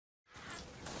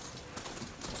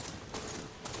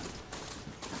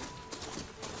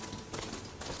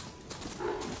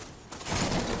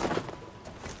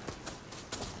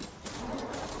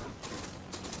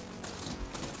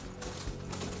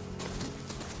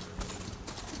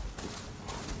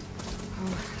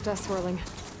Dust swirling.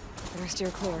 Better steer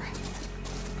clear.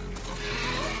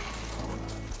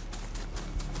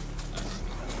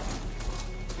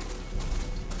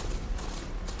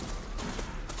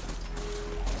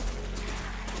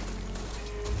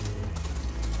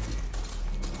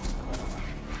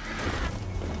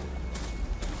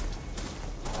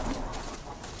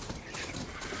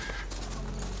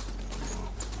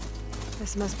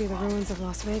 This must be the ruins of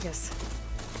Las Vegas.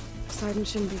 Poseidon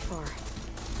shouldn't be far.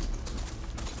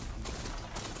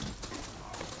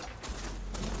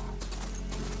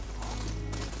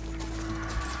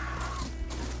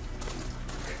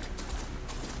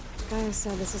 Gaia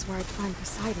said this is where I'd find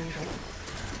Poseidon, but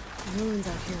the ruins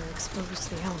out here are exposed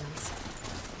to the elements.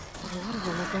 A lot of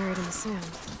them are buried in the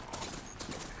sand.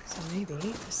 So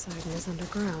maybe Poseidon is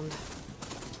underground.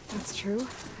 If that's true,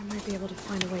 I might be able to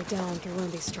find a way down through one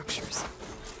of these structures.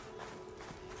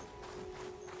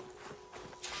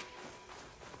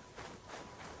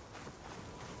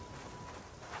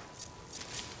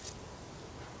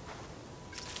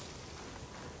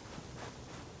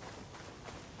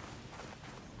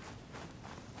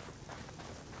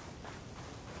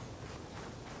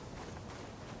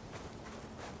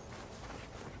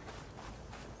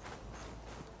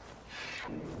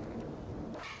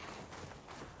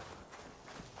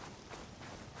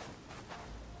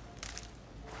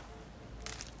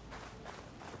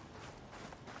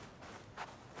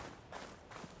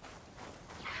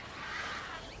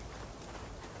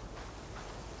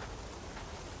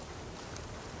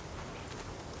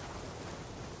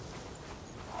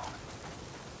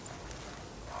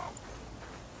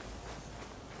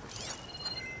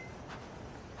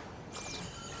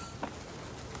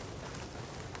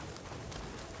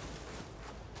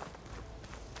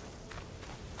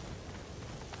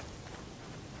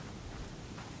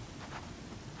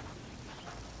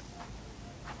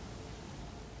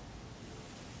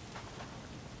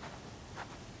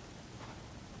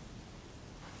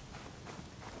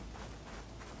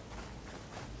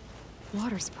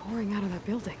 Water's pouring out of that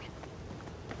building.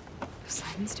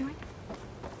 Poseidon's doing?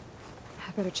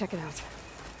 I better check it out.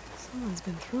 Someone's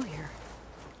been through here.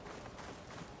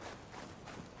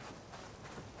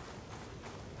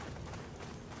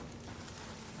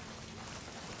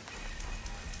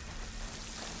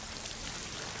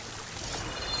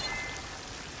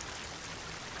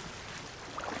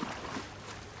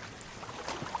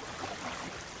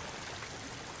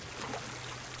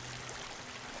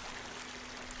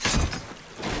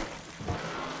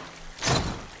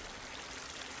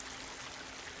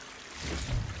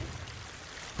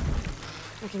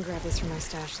 I can grab this from my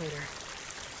stash later.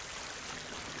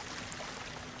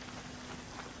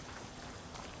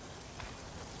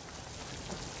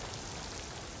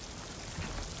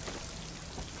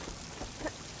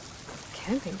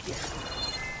 Camping gear.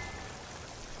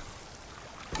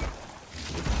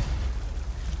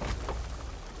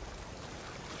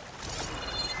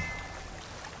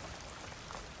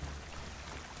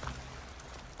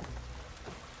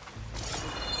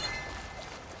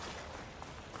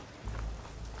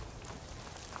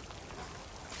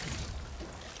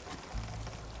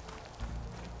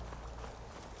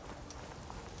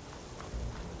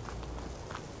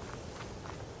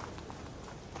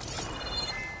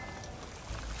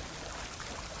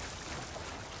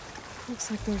 Looks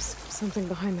like there's something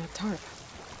behind that tarp.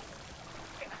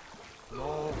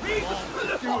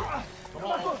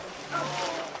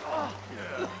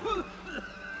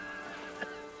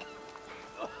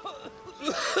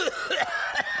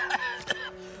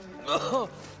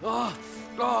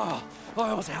 I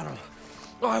almost had him.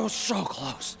 I was so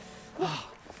close.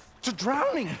 To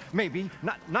drowning, maybe.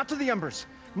 Not to the embers.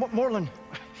 Morlun,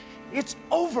 it's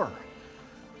over.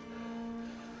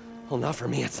 Well, not for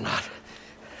me, it's not.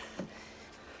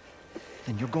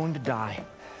 Then you're going to die.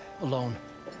 Alone.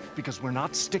 Because we're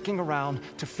not sticking around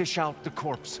to fish out the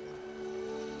corpse.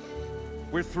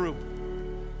 We're through.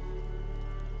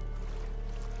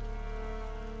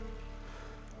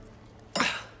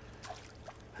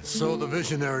 So the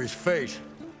visionary's fate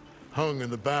hung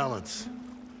in the balance.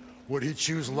 Would he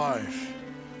choose life,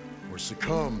 or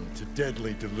succumb to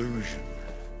deadly delusion?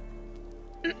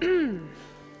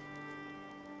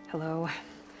 Hello.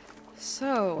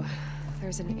 So,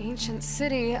 there's an ancient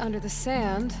city under the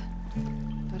sand,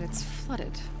 but it's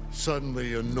flooded.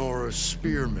 Suddenly, a Nora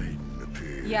spear maiden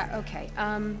appeared. Yeah, okay,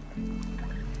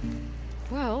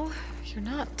 well, you're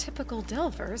not typical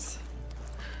Delvers.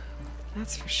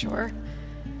 That's for sure.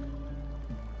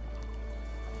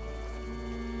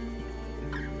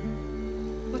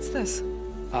 What's this?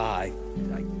 I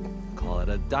call it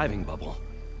a diving bubble.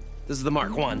 This is the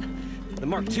Mark I. The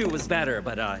Mark II was better,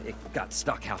 but it got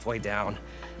stuck halfway down.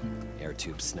 Air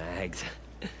tube snagged.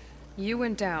 You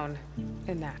went down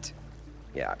in that.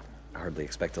 Yeah, I hardly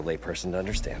expect a layperson to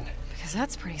understand. Because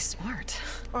that's pretty smart.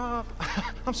 I'm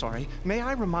sorry. May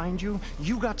I remind you,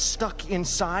 you got stuck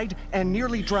inside and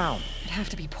nearly drowned. It'd have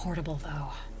to be portable,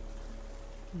 though.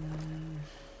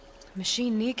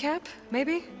 Machine kneecap,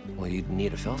 maybe? Well, you'd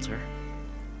need a filter.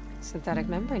 Synthetic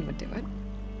membrane would do it.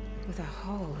 With a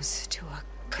hose to a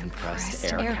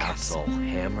compressed air capsule.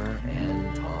 Hammer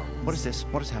and tongs. What is this?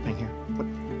 What is happening here? What?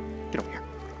 Get over here.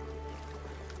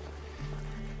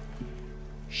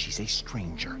 She's a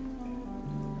stranger.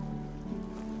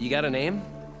 You got a name?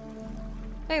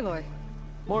 Aloy.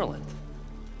 Moreland.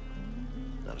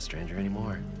 Not a stranger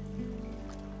anymore.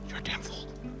 You're a damn fool.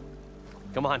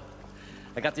 Come on.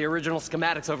 I got the original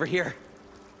schematics over here.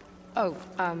 Oh,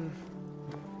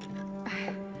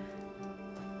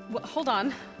 well, hold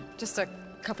on. Just a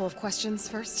couple of questions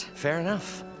first. Fair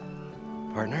enough.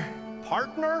 Partner?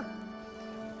 Partner?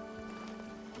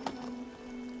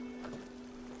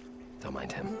 Don't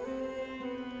mind him.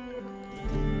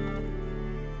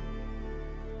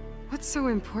 What's so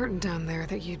important down there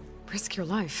that you'd risk your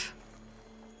life?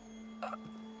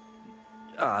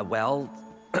 Well...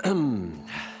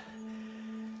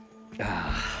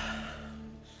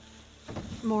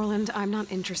 Moreland, I'm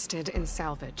not interested in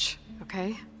salvage,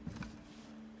 okay?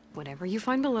 Whatever you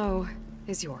find below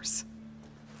is yours.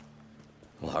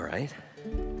 Well, all right.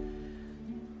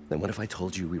 Then what if I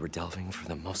told you we were delving for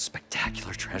the most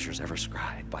spectacular treasures ever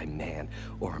scribed by man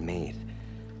or maid?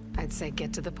 I'd say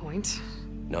get to the point.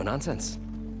 No nonsense.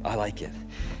 I like it.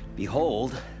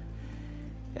 Behold,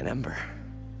 an ember.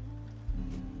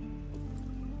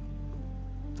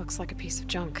 Looks like a piece of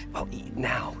junk. Well,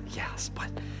 now, yes,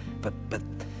 but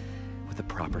with a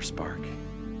proper spark.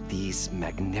 These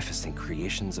magnificent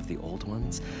creations of the old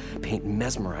ones paint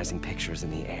mesmerizing pictures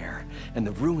in the air, and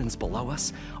the ruins below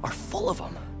us are full of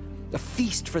them. A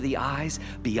feast for the eyes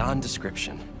beyond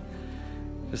description.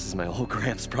 Just as my old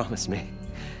Gramps promised me.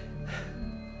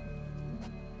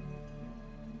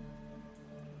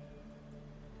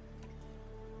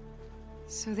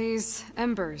 So these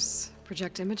embers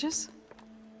project images?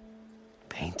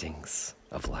 Paintings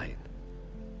of light.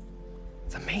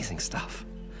 It's amazing stuff.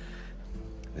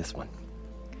 This one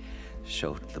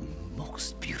showed the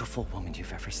most beautiful woman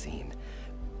you've ever seen,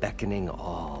 beckoning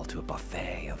all to a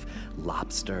buffet of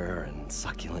lobster and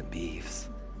succulent beefs.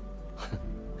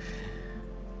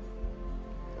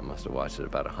 I must have watched it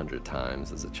about 100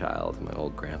 times as a child in my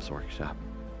old Gramps workshop.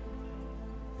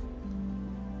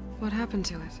 What happened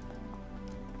to it?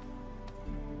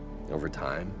 Over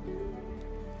time,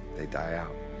 they die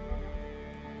out.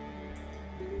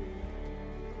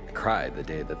 I cried the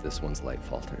day that this one's light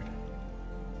faltered.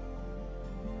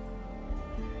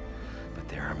 But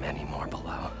there are many more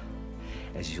below,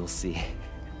 as you'll see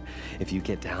if you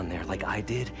get down there like I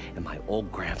did and my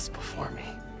old Gramps before me.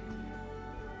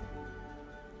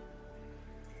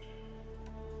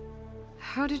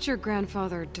 How did your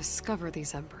grandfather discover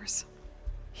these embers?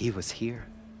 He was here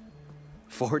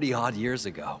 40-odd years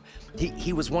ago.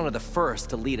 He was one of the first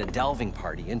to lead a delving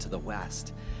party into the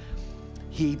West.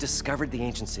 He discovered the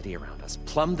ancient city around us,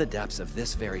 plumbed the depths of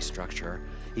this very structure.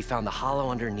 He found the hollow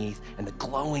underneath and the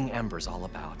glowing embers all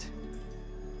about.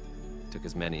 Took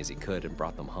as many as he could and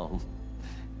brought them home.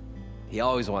 He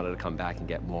always wanted to come back and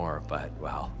get more, but,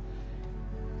 well,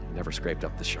 he never scraped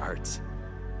up the shards.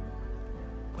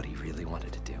 What he really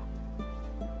wanted to do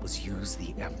was use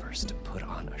the embers to put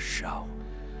on a show.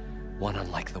 One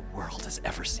unlike the world has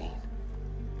ever seen.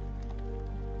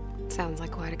 Sounds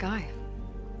like quite a guy.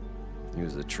 He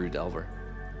was a true delver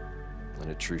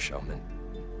and a true showman.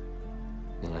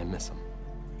 And I miss him.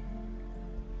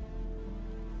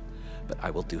 But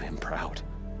I will do him proud.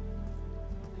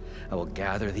 I will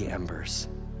gather the embers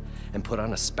and put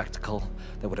on a spectacle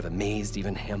that would have amazed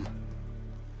even him.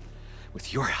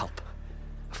 With your help,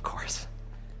 of course.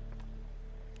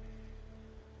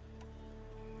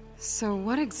 So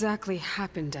what exactly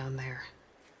happened down there?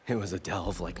 It was a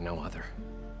delve like no other.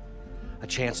 A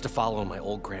chance to follow in my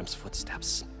old Gramps'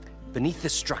 footsteps. Beneath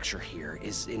this structure here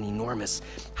is an enormous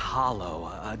hollow,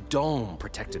 a dome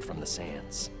protected from the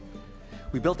sands.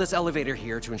 We built this elevator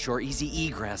here to ensure easy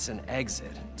egress and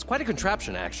exit. It's quite a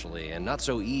contraption, actually, and not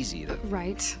so easy to...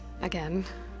 Right. Again.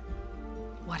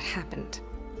 What happened?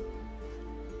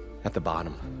 At the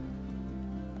bottom,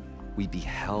 we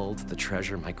beheld the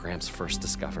treasure my Gramps first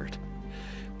discovered.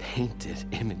 Painted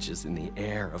images in the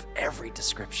air of every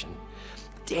description.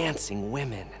 Dancing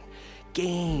women, and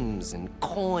games, and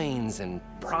coins, and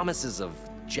promises of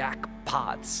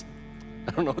jackpots.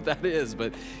 I don't know what that is,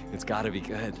 but it's gotta be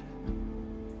good.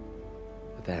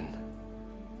 But then,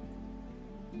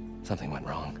 something went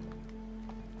wrong.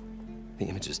 The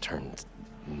images turned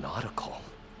nautical.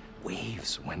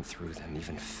 Waves went through them,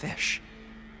 even fish.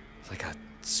 It's like a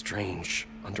strange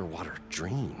underwater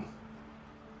dream.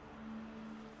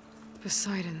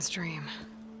 Poseidon's dream.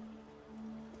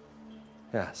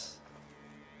 Yes.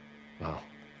 Well,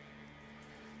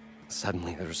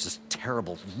 suddenly there was this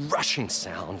terrible rushing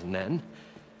sound, and then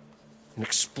an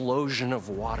explosion of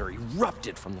water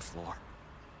erupted from the floor.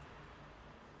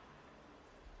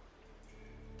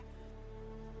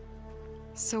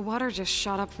 So water just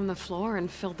shot up from the floor and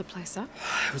filled the place up?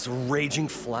 It was a raging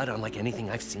flood unlike anything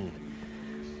I've seen.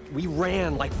 We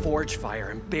ran like forge fire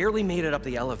and barely made it up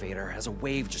the elevator as a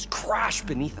wave just crashed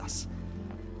beneath us.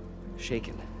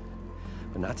 Shaken,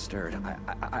 but not stirred,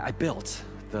 I built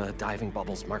the diving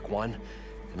bubbles Mark I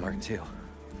and Mark II.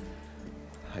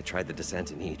 I tried the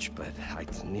descent in each, but I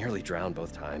nearly drowned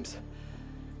both times.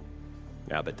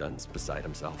 Abaddon's beside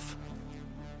himself.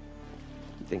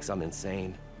 He thinks I'm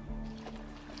insane.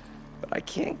 But I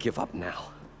can't give up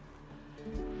now.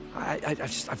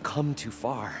 I've come too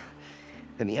far.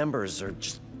 And the embers are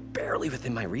just barely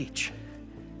within my reach.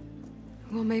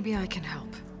 Well, maybe I can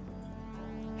help.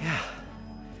 Yeah.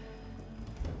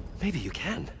 Maybe you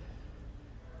can.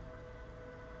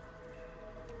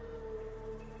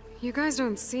 You guys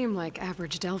don't seem like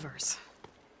average delvers.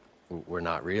 We're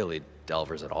not really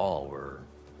delvers at all. We're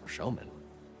showmen.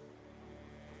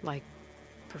 Like,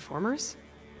 performers?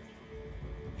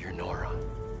 You're Nora,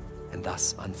 and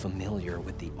thus unfamiliar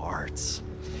with the arts.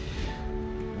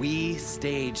 We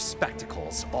stage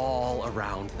spectacles all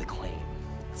around the claim.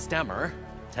 Stemmer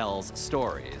tells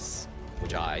stories,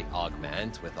 which I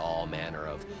augment with all manner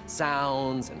of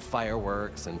sounds and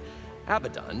fireworks, and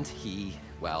Abaddon, he,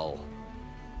 well...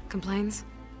 Complains?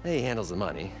 He handles the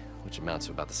money, which amounts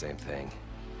to about the same thing.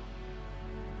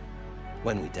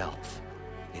 When we delve,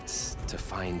 it's to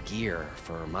find gear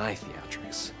for my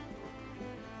theatrics.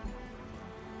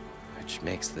 Which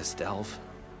makes this delve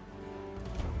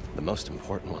the most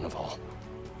important one of all.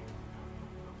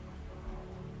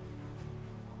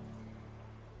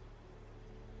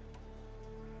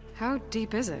 How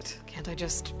deep is it? Can't I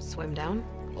just swim down?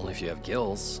 Only if you have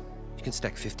gills. You can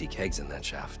stack 50 kegs in that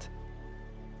shaft.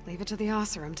 Leave it to the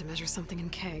Oseram to measure something in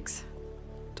kegs.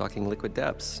 Talking liquid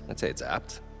depths, I'd say it's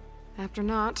apt. Apt or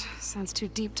not, sounds too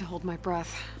deep to hold my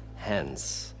breath.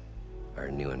 Hence, our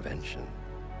new invention.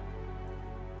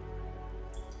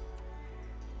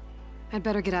 I'd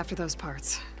better get after those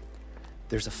parts.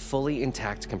 There's a fully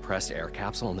intact compressed air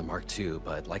capsule in the Mark II,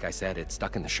 but like I said, it's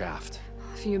stuck in the shaft.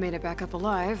 If you made it back up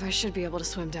alive, I should be able to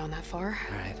swim down that far.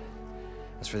 All right.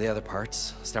 As for the other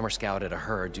parts, Stemmer scouted a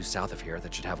herd due south of here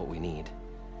that should have what we need.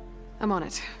 I'm on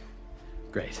it.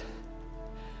 Great.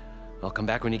 I'll come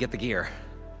back when you get the gear.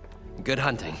 Good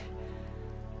hunting.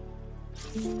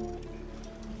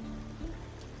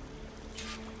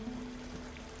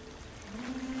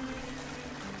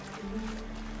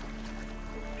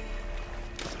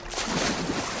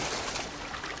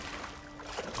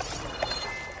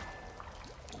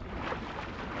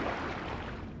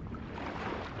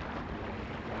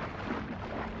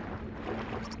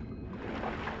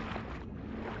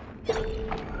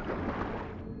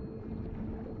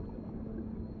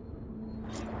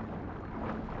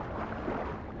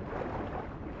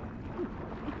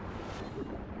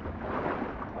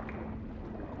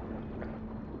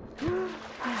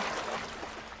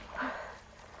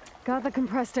 Got the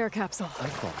compressed air capsule. I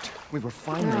thought we were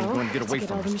finally Now, going to get away to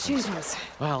from all the this machine place. tools.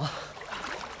 Well,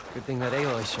 good thing that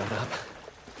Aloy showed up.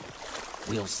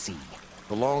 We'll see.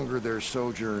 The longer their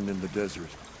sojourn in the desert,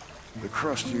 the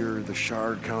crustier the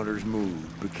shard counter's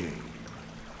mood became.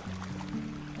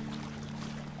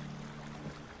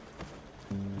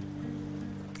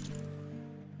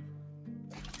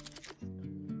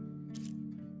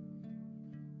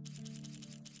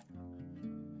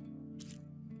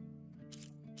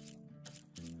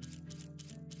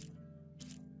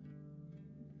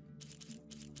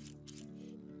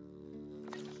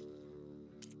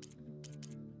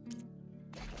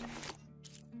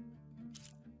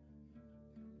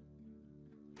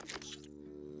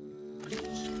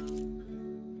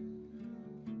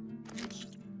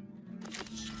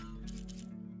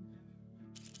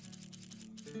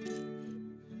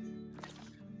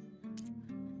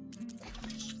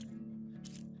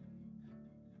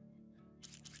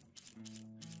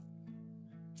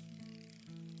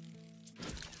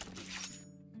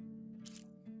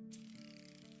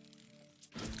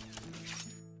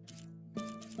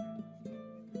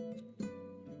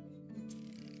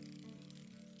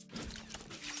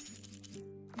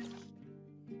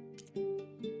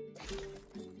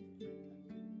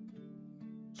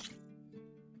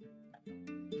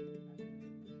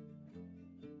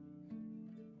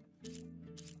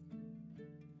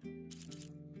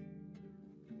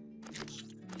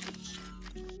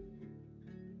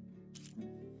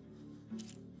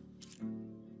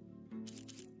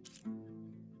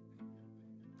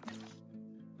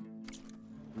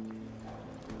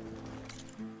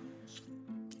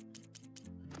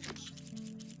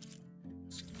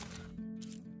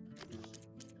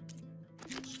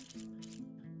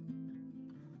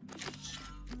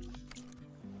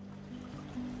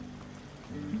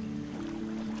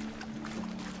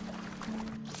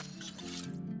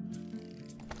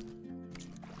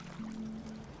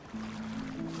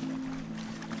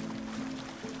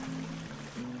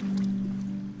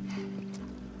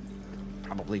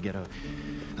 Probably get a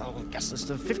guest list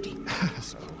of 50.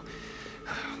 So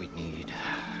we need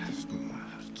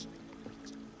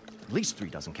at least 3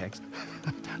 dozen kegs.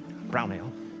 Brown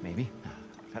ale, maybe.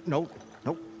 Nope.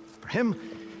 For him,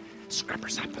 scrapper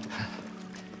sap.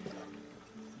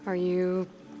 Are you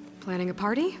planning a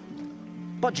party?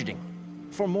 Budgeting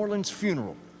for Morland's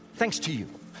funeral, thanks to you.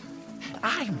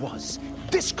 I was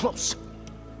this close.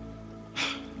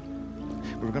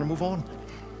 We were gonna move on.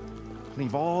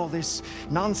 Leave all this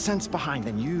nonsense behind,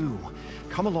 and you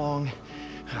come along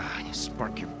and you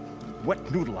spark your wet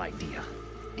noodle idea.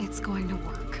 It's going to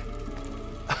work.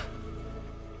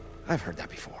 I've heard that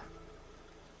before.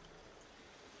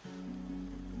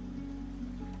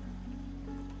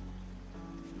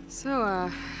 So,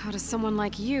 how does someone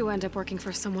like you end up working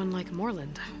for someone like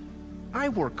Morland? I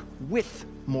work with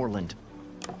Morland.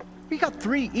 We got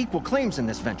 3 equal claims in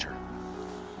this venture.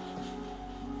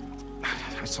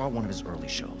 I saw one of his early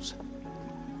shows.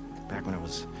 Back when it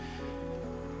was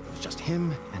just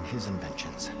him and his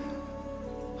inventions.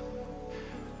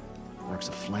 Works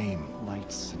of flame,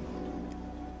 lights, and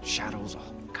shadows,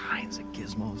 all kinds of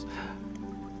gizmos.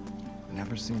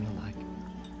 Never seen the like.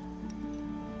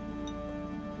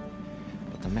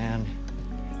 But the man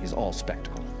is all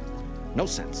spectacle. No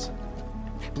sense.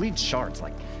 Bleeds shards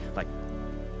like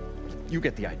you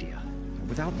get the idea.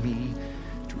 Without me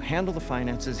to handle the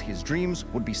finances, his dreams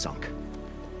would be sunk.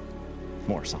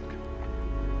 More sunk.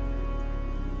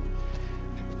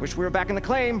 Wish we were back in the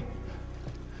claim.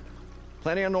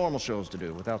 Plenty of normal shows to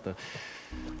do without the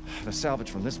salvage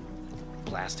from this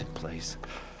blasted place.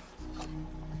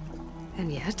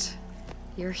 And yet,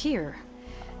 you're here,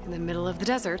 in the middle of the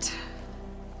desert,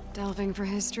 delving for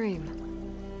his dream.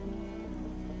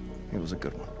 It was a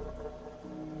good one.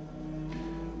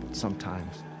 But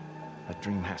sometimes, a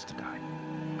dream has to die.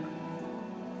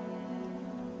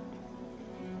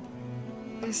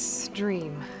 This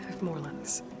dream of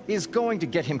Morland's. Is going to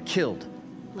get him killed.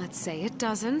 Let's say it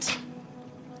doesn't.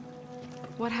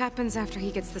 What happens after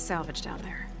he gets the salvage down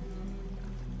there?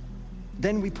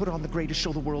 Then we put on the greatest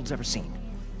show the world's ever seen.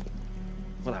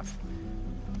 We'll have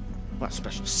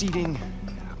special seating,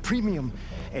 premium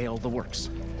ale, the works.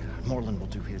 Morland will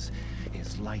do his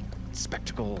light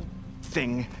spectacle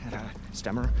thing at a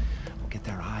Stemmer. We'll get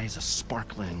their eyes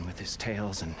a-sparkling with his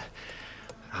tales, and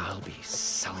I'll be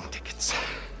selling tickets.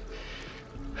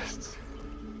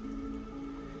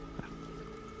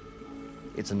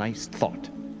 It's a nice thought,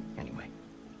 anyway.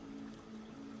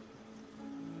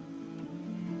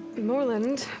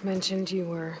 Morland mentioned you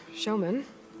were showman.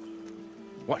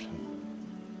 What?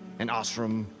 An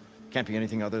Osram can't be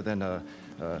anything other than a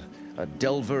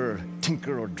delver,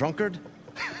 tinker, or drunkard?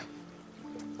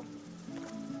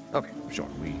 Okay, sure,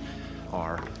 we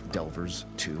are delvers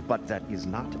too, but that is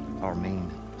not our main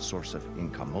source of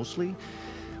income. Mostly,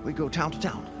 we go town to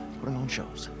town, putting on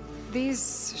shows.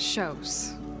 These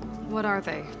shows, what are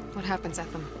they? What happens at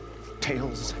them?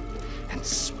 Tales and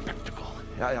spectacle.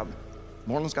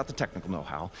 Morland's got the technical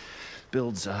know-how.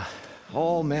 Builds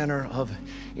all manner of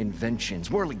inventions,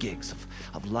 whirligigs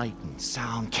of light and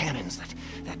sound, cannons that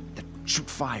shoot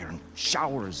fire, and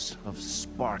showers of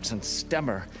sparks, and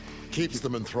Stemmer Keeps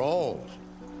them enthralled.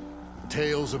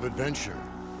 Tales of adventure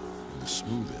in the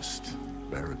smoothest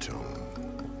baritone.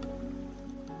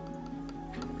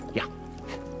 Yeah,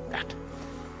 that.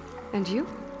 And you?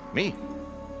 Me?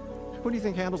 Who do you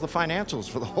think handles the financials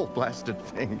for the whole blasted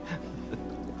thing?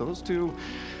 Those two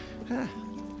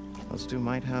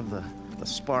might have the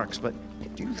sparks, but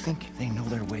do you think they know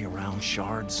their way around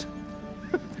shards?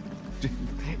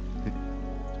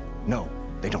 No,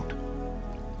 they don't.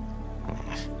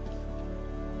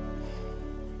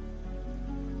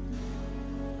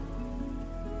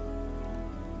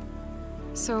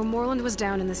 So Morland was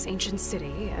down in this ancient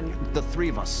city, and... The 3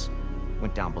 of us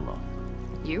went down below.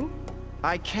 You?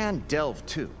 I can delve,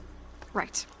 too.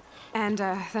 Right. And,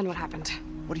 then what happened?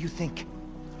 What do you think?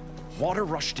 Water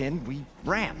rushed in, we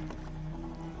ran.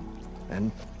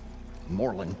 And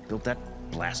Morland built that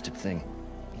blasted thing.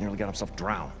 Nearly got himself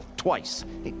drowned. Twice.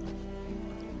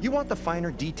 You want the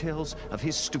finer details of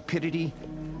his stupidity?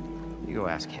 You go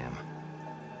ask him.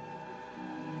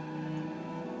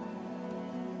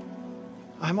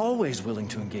 I'm always willing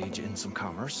to engage in some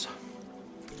commerce.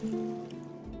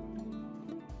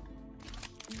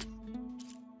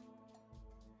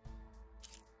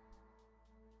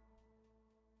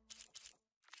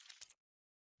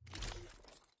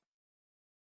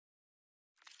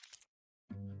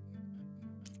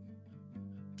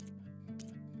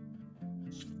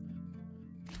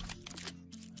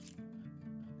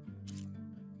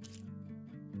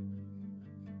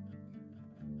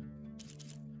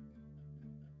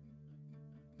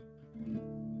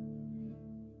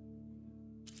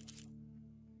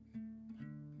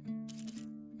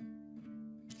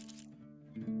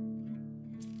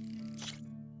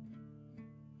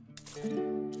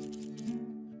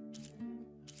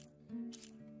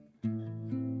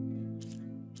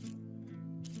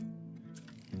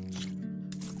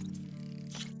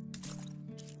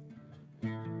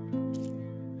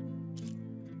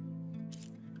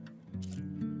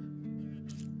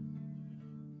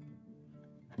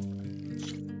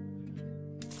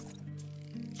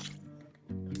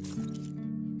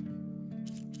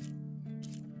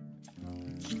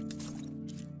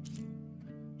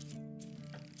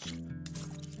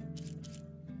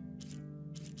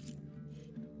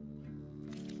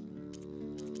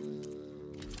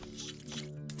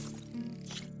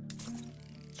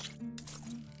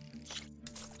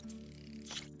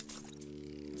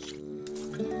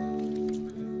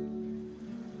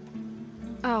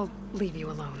 I'll leave you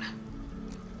alone.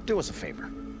 Do us a favor.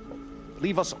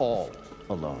 Leave us all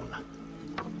alone.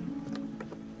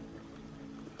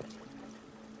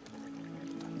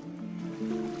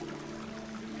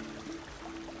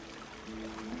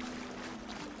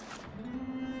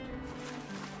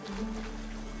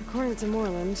 According to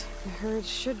Moreland, the herd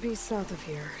should be south of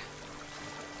here.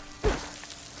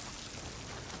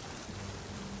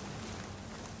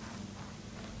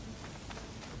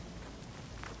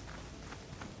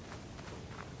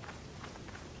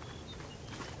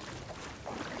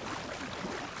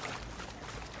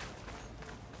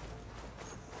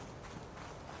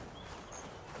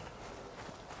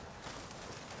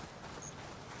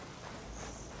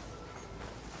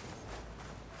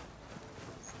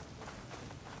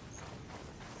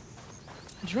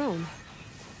 A drone?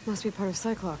 Must be part of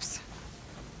Cyclops.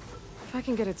 If I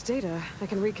can get its data, I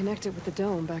can reconnect it with the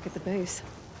dome back at the base.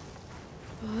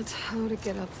 But how to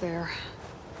get up there?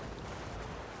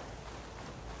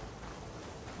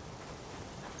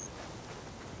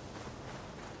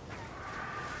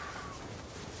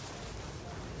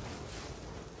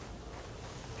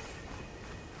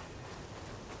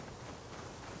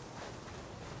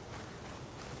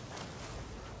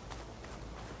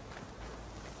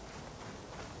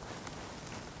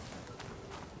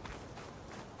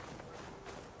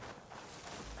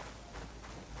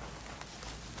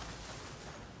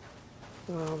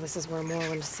 Well, this is where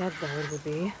Moreland said the herd would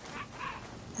be.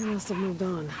 They must have moved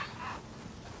on.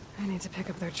 I need to pick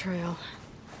up their trail.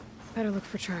 Better look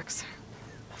for tracks.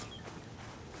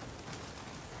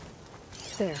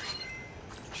 There.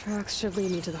 Tracks should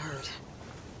lead me to the herd.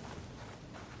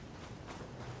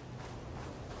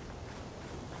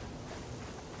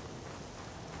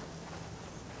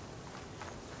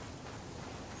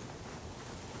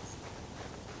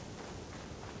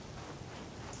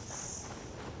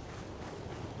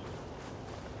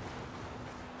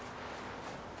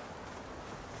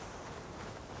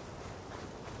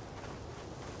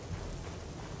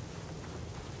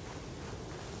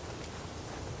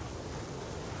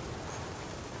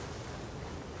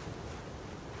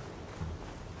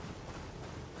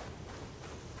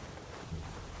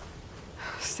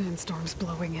 Sandstorm's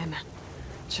blowing in.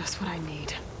 Just what I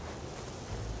need.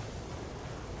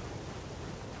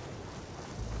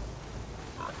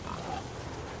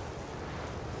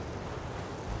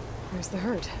 There's the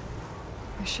herd.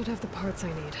 I should have the parts I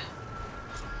need.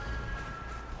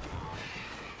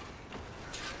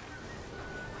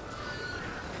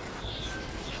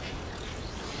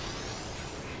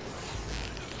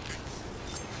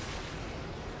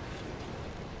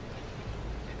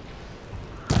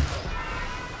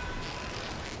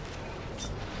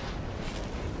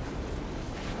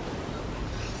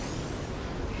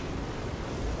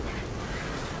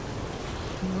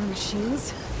 More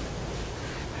machines?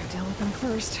 Better deal with them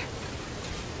first.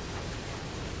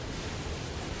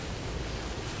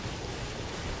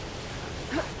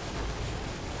 Don't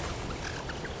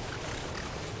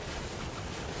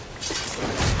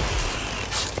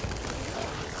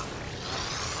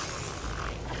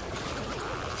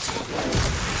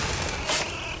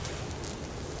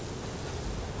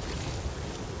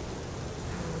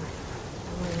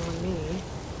on me. I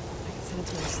can send it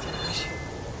to my stash.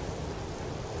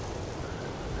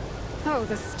 Oh,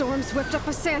 the storm's whipped up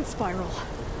a sand spiral.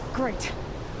 Great.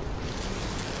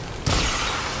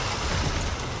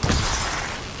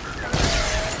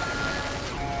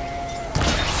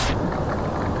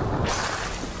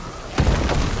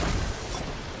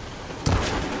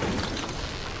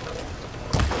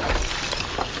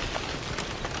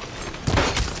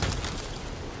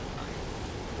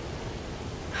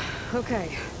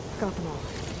 Okay, got them all.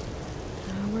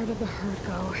 Now, where did the herd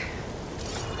go?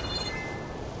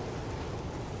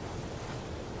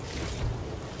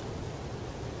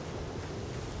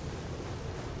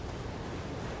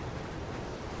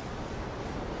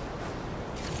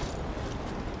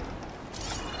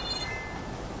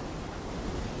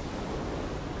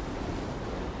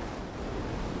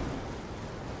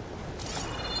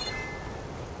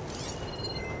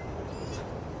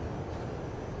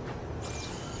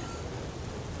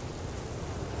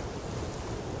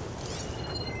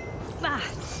 Ah!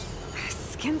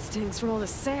 Skin stings from all the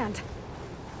sand.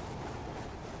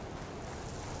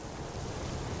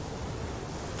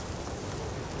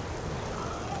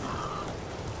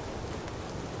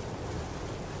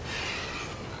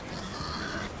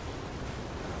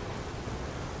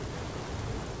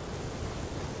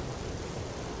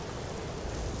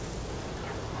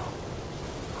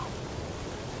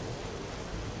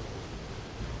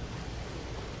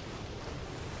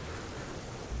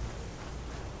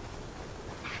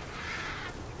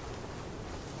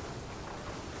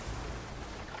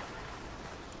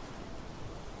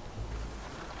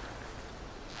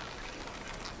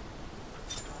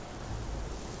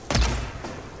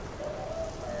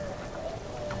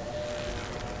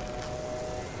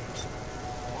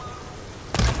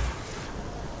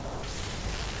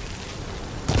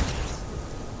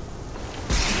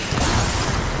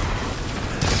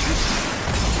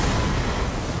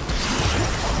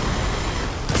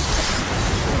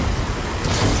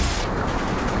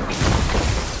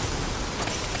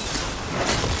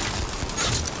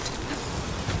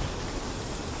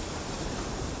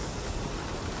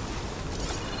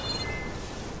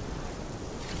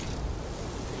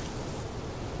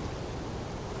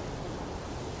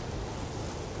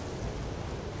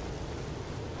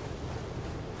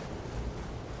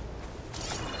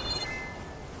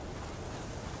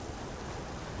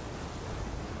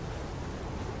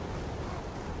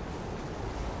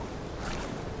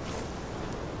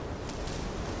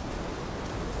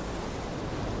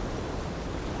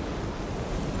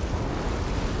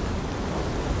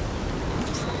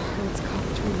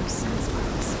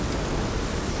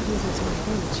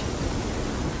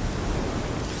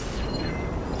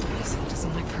 So it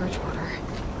doesn't like purge water.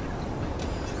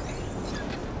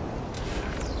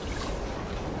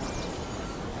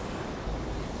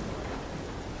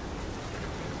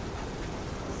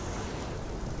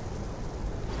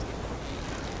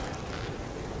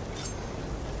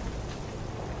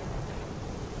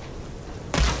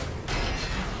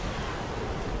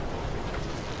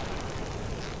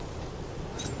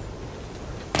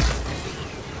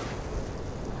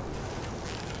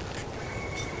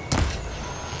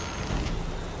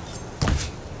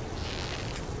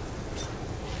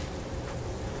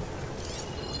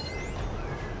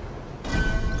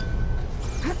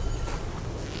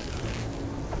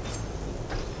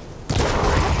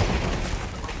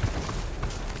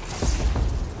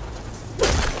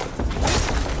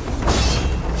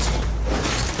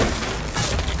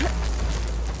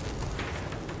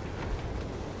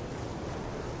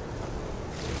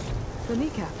 The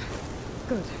kneecap.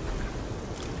 Good.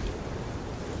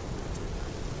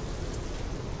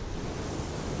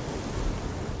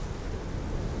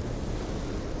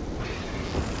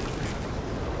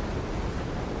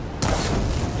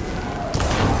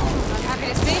 Not happy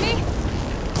to see me?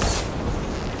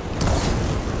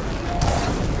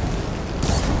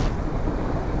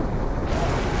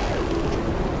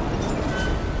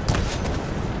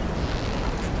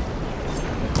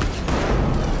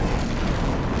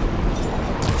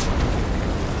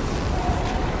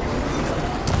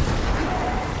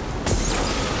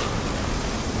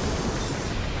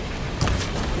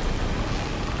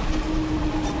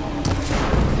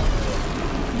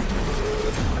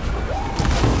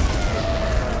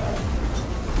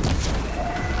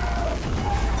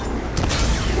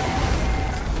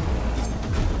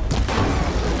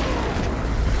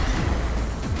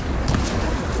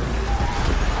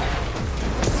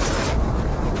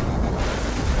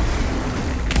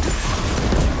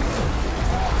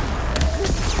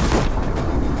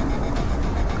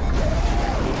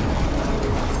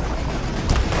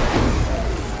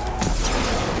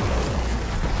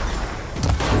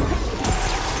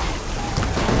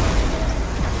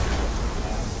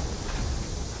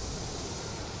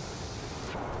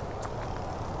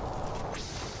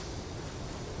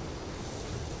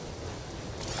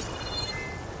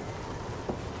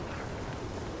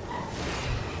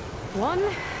 One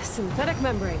synthetic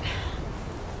membrane.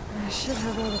 I should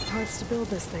have all the parts to build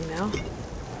this thing now.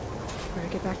 Better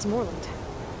get back to Moreland.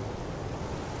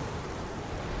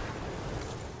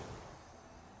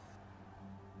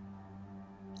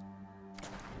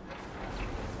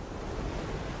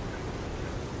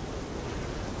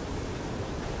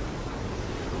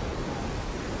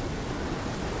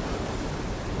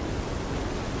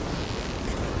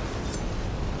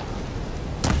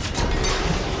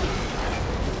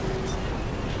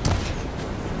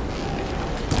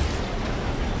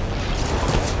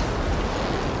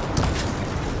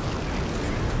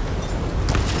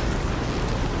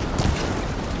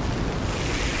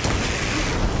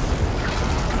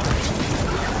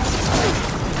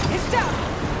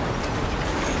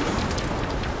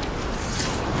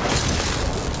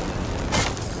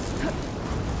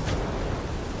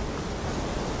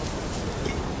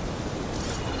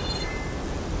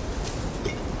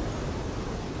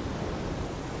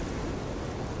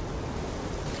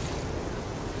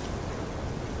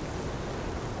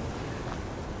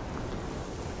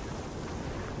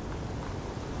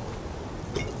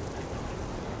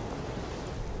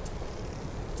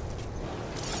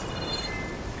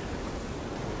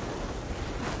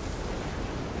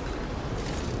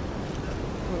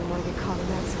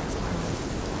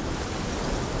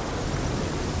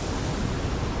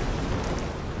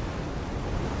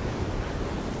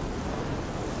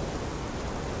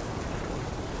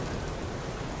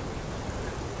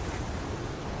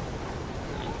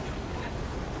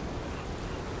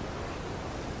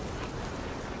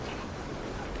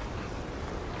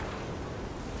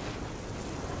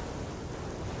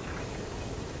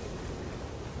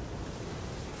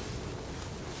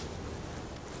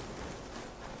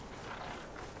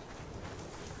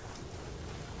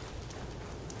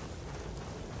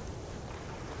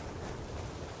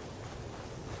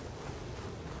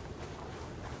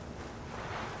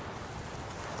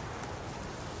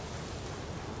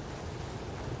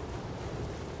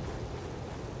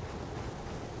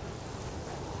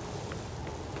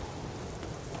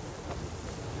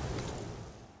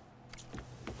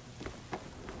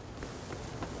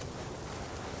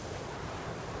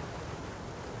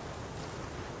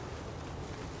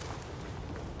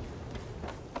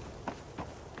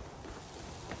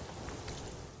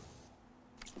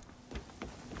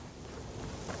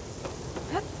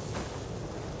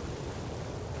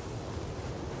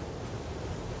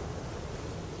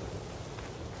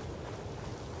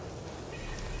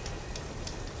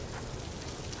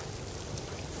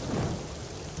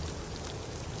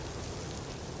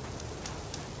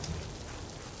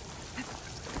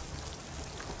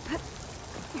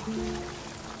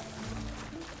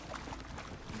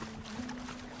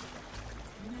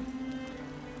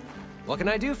 What can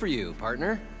I do for you,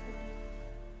 partner?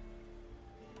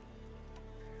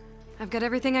 I've got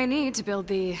everything I need to build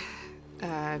the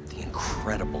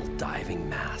incredible diving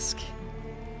mask.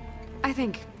 I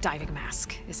think diving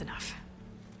mask is enough.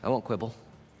 I won't quibble.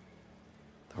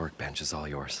 The workbench is all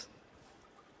yours.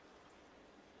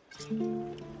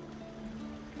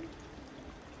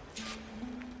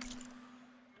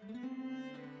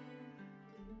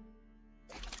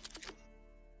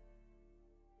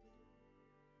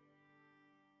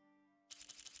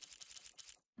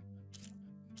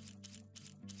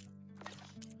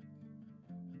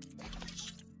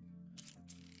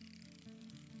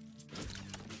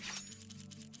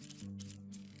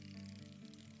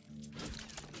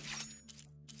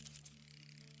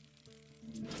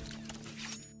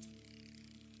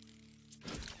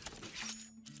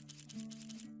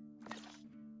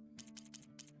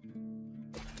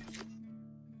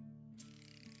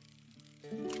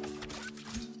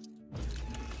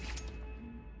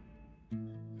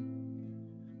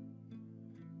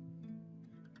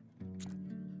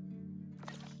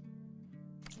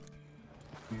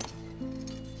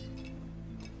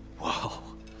 Whoa,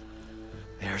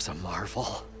 there's a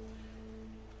marvel.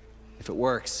 If it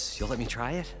works, you'll let me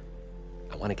try it?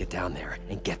 I want to get down there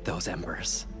and get those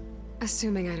embers.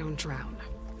 Assuming I don't drown.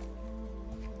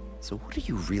 So what are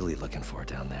you really looking for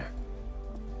down there?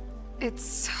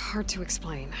 It's hard to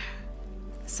explain.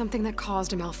 Something that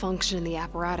caused a malfunction in the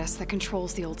apparatus that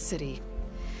controls the old city.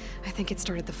 I think it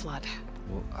started the flood.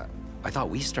 Well, I thought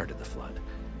we started the flood.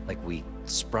 Like we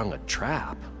sprung a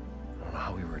trap. I don't know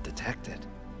how we were detected.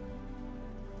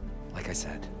 Like I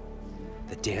said,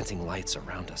 the dancing lights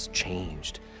around us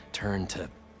changed, turned to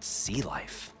sea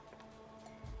life.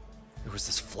 There was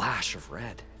this flash of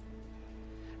red,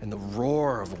 and the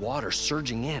roar of water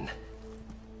surging in.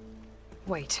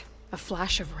 Wait, a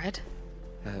flash of red?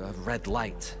 A red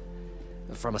light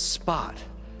from a spot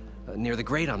near the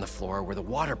grate on the floor where the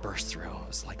water burst through. It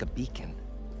was like a beacon.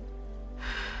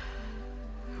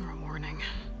 Or a warning.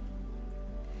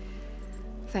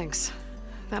 Thanks.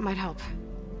 That might help.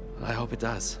 I hope it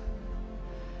does.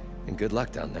 And good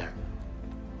luck down there.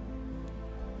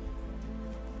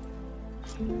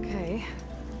 Okay.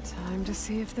 Time to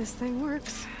see if this thing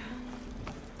works.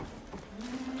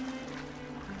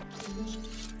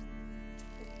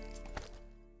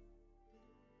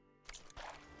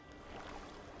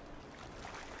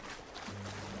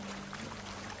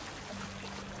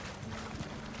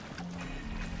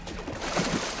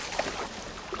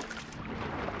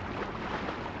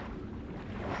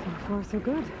 So far, so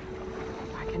good.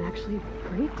 I can actually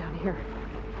breathe down here.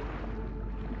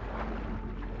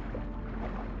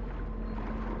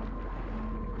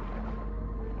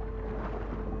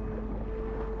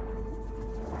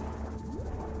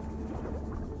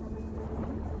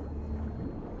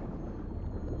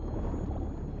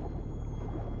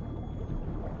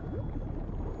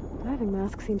 Diving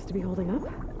mask seems to be holding up.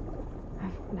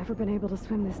 I've never been able to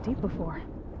swim this deep before.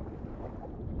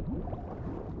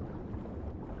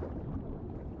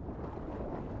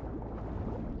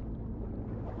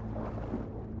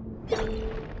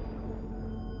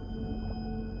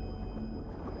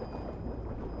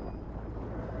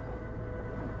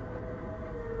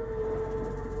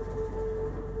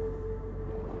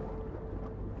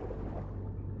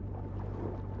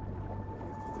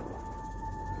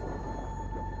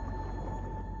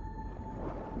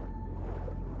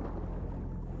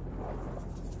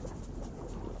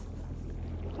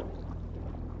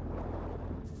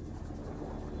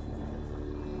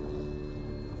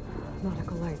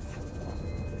 Nautical lights.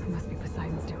 It must be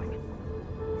Poseidon's doing.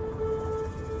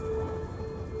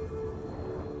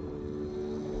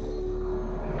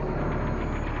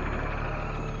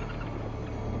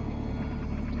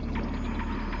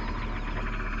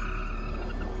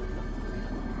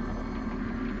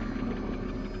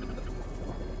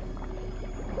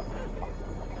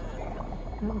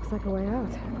 That looks like a way out.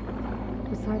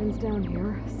 Poseidon's down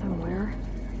here, somewhere.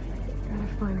 Gotta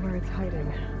find where it's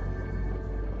hiding.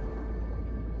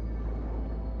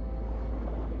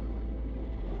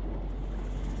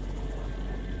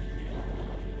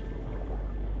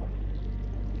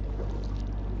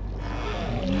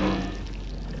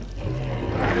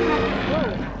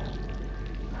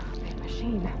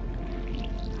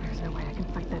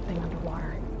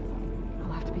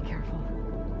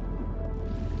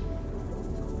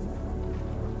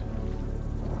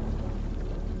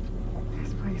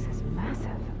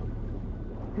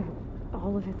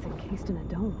 All of it's encased in a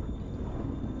dome.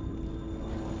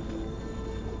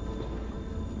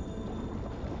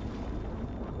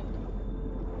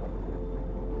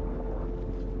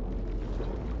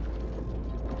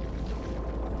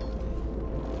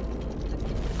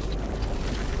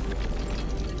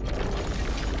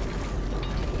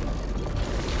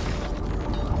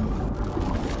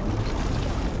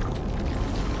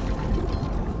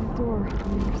 The door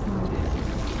on the other side.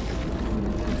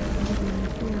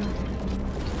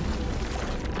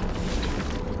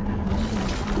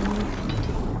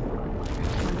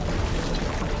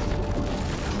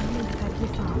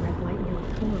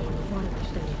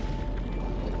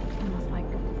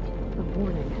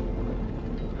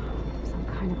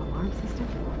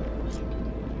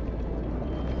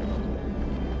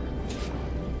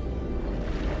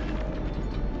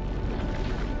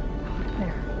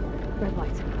 Red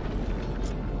light.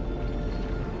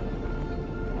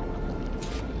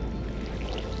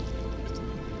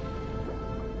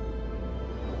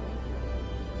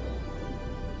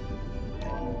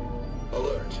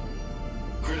 Alert.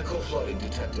 Critical flooding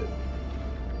detected.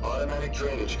 Automatic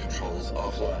drainage controls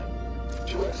offline.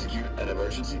 To execute an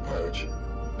emergency purge,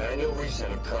 manual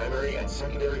reset of primary and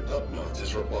secondary pump nodes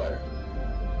is required.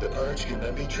 The purge can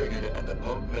then be triggered at the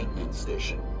pump maintenance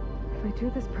station. If I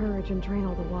do this purge and drain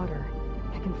all the water,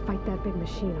 I can fight that big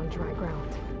machine on dry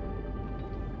ground.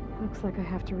 Looks like I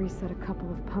have to reset a couple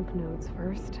of pump nodes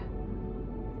first.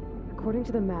 According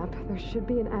to the map, there should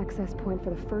be an access point for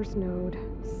the first node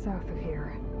south of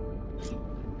here.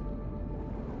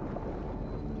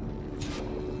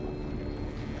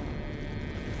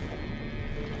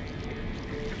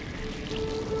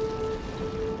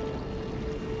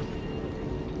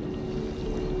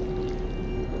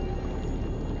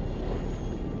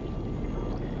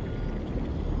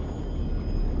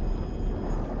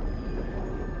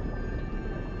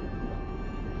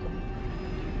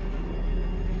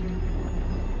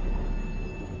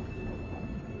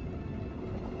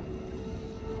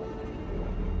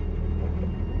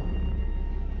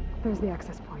 There's the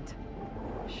access point.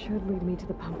 Should lead me to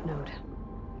the pump node.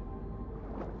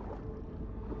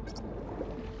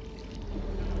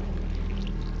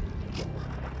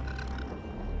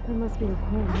 There must be a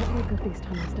whole network of these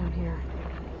tunnels down here.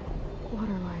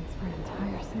 Water lines for an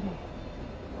entire city.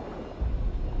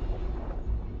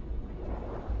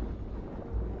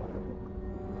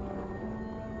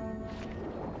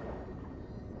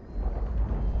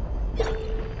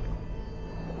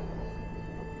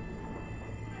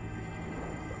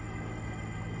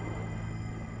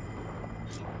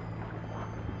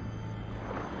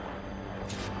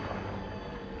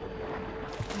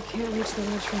 I can't reach the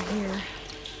ledge from here.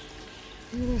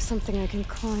 Maybe there's something I can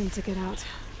climb to get out.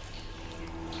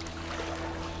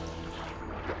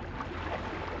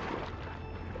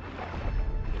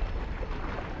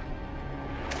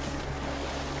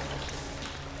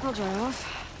 I'll dry off.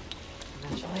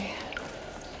 Eventually.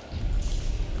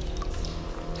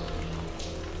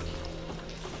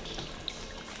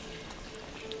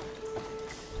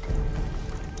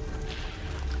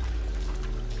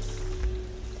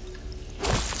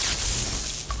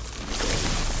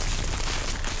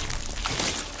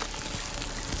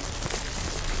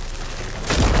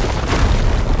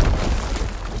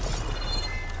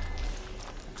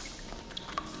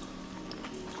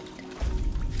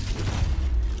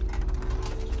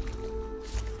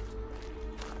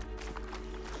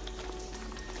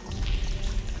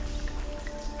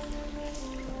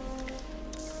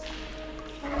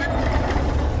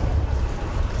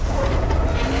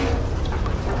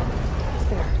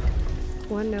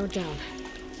 One node down.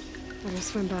 Better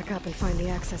swim back up and find the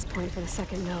access point for the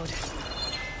second node.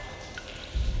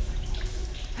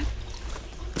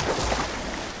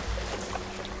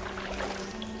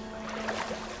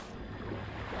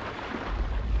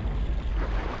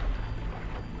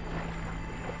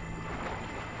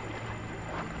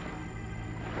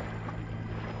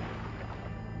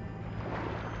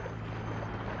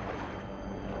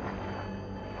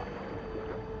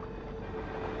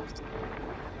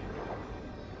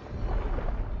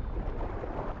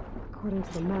 According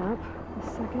to the map, the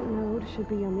second node should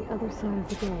be on the other side of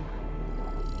the dome.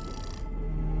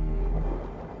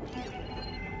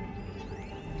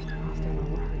 Lost ammo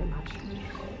won't hurt it much.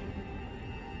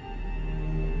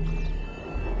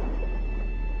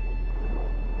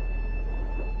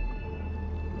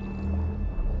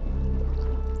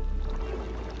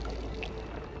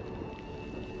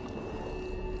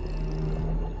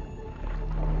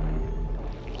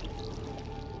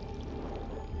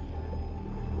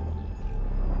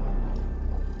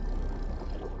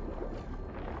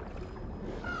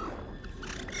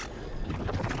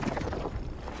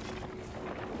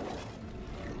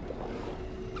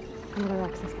 Another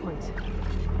access point.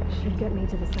 Should get me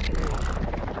to the second node.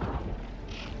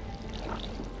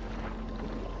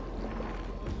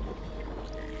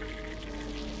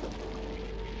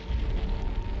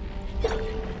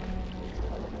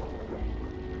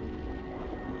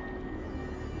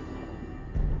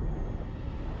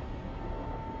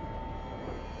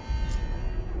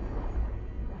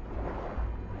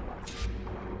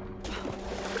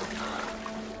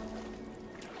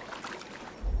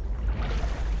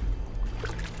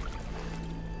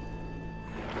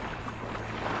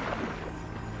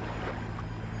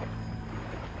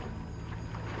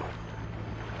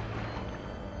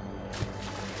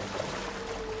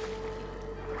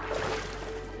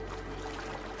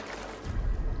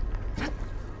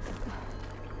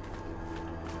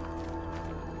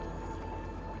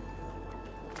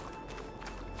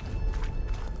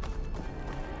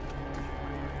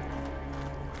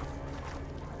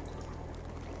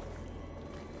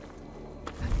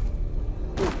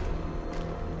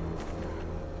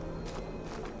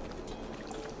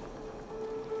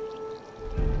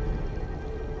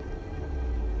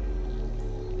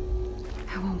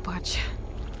 I won't budge.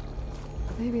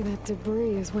 Maybe that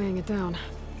debris is weighing it down.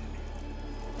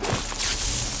 Let's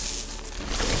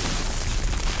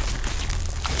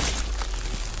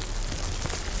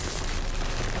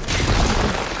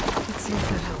see if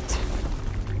that helped.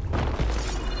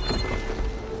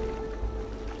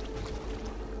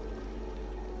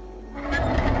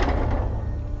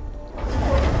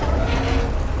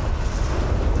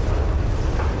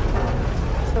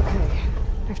 Okay,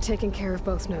 I've taken care of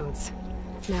both nodes.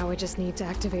 Now I just need to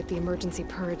activate the emergency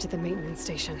purge at the maintenance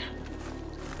station.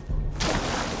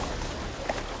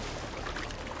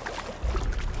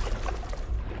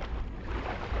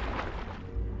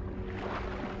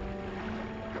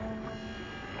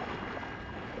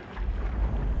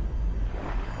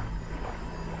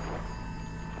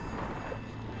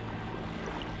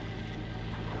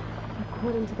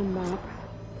 According to the map,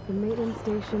 the maintenance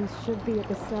station should be at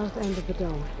the south end of the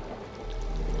dome.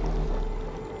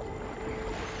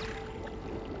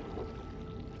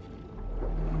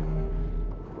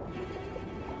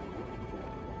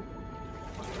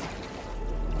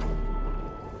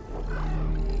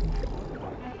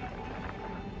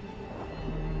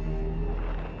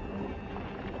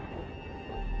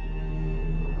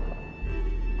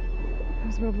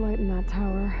 There's red light in that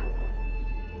tower.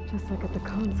 Just like at the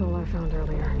console I found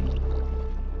earlier.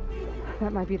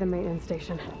 That might be the maintenance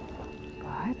station.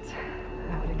 But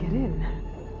how to get in?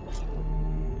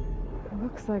 It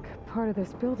looks like part of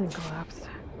this building collapsed.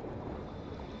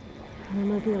 There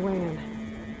might be a way in.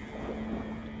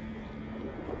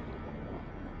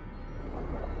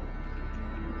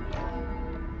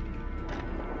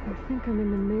 I think I'm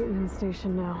in the maintenance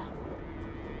station now.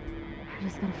 I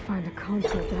just gotta find a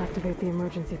console to activate the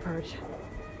emergency purge.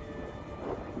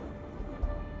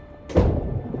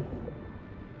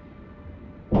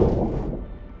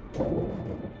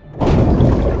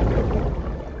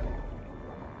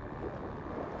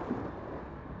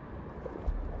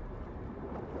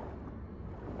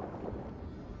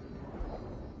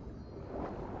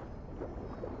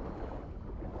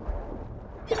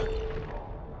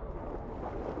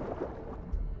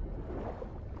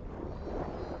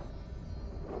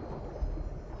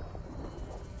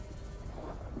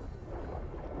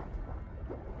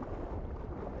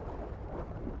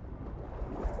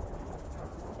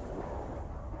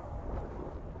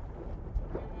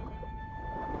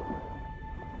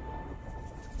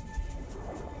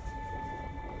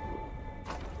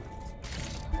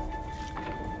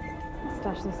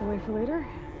 Stash this away for later.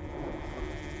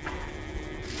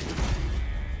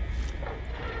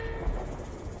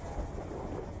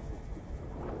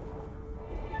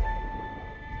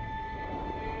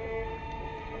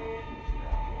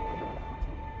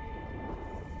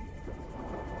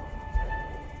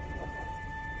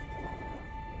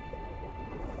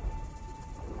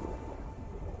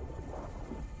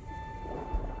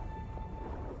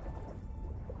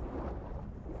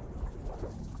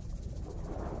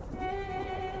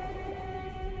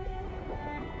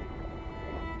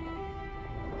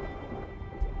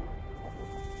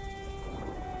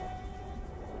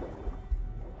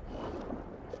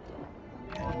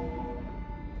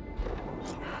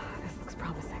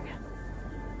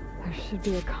 There should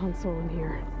be a console in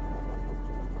here.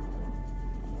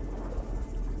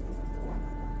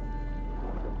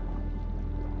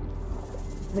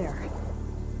 There.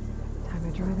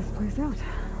 Time to dry this place out.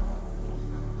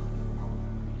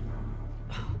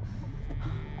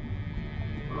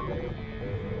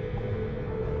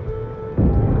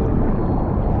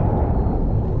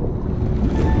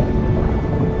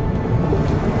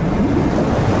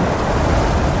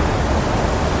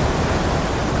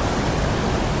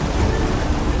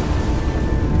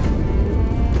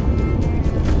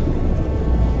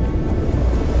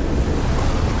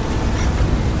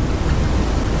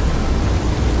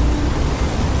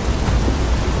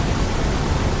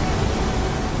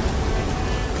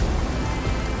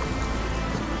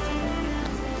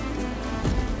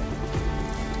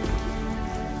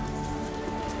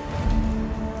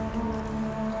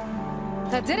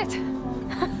 That did it!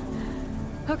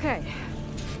 Okay.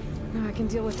 Now I can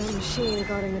deal with that machine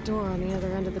guarding the door on the other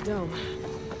end of the dome.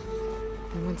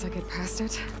 And once I get past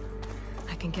it,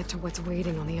 I can get to what's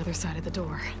waiting on the other side of the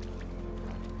door.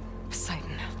 Poseidon.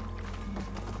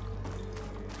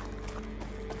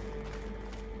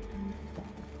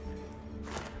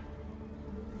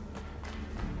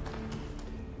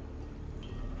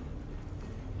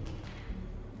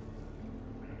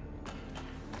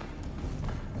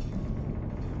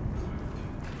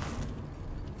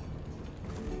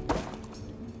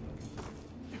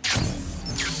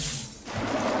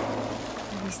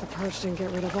 The purge didn't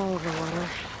get rid of all of the water.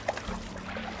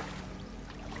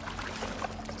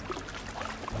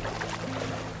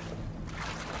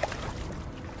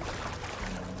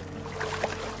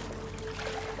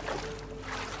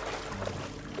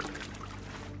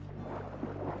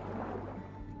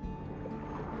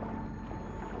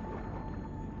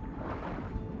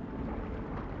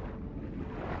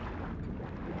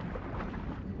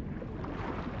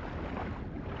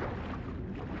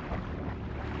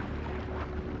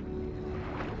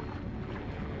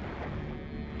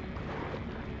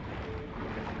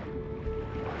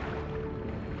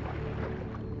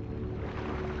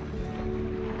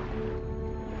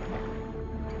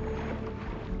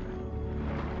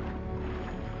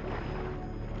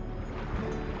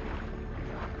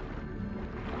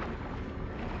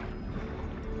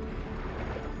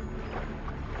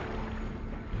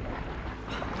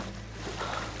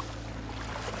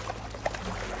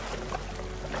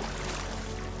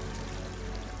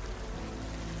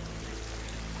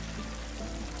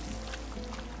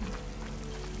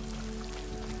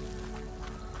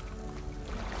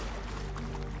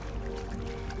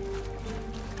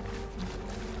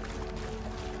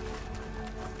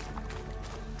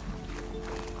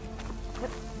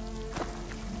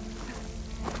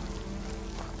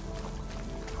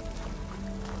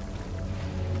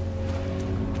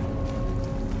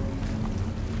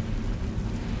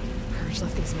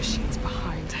 these machines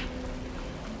behind.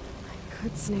 I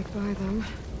could sneak by them.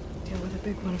 Deal with the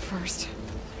big one first.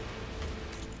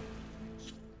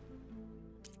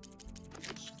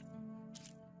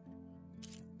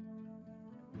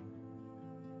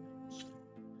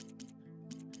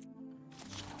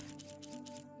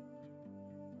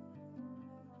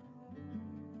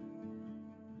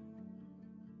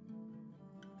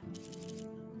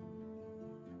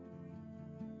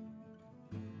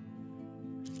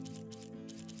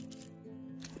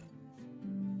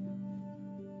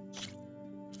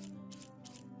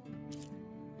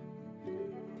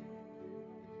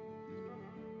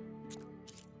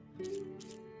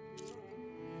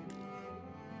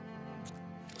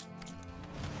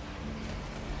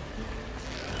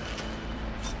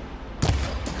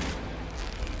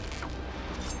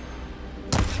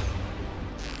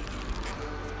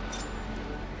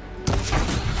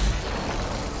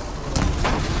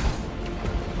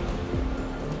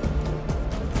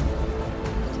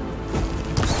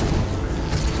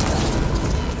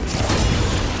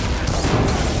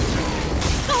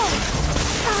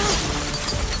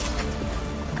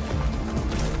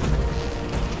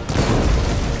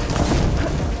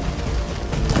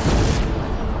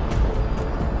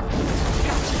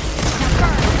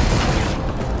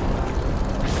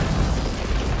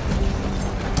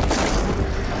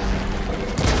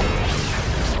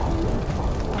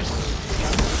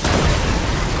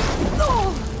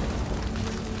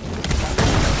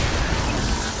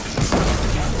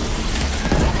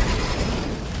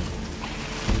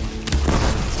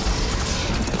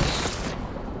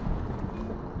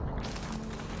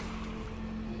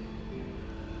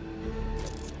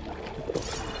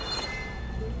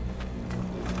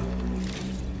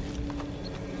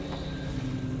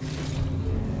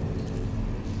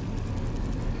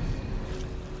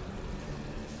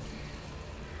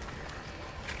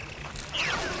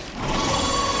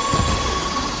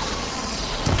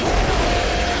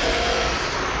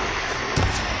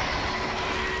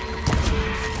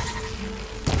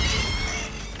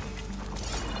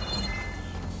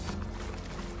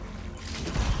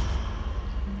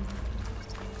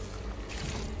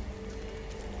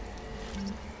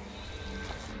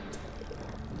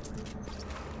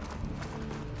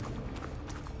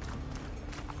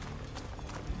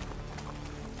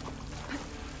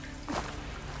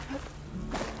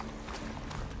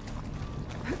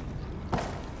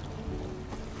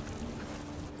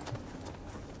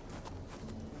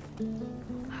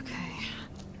 Okay.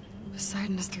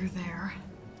 Poseidon is through there.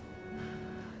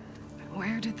 But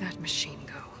where did that machine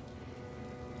go?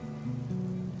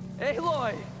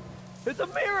 Aloy! It's a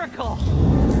miracle!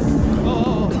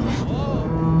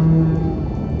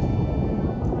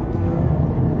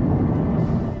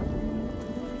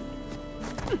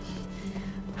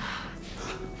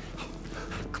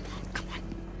 Come on.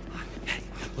 Hey,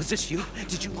 was this you?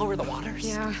 Did you lower the waters?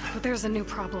 Yeah, but there's a new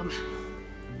problem.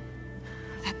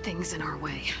 That thing's in our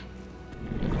way.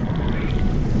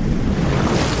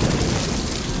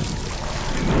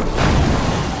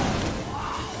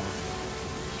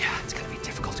 Yeah, it's gonna be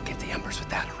difficult to get the embers with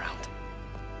that around.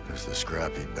 As the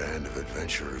scrappy band of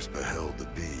adventurers beheld the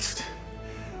beast,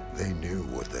 they knew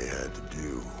what they had to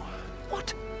do.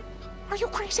 What? Are you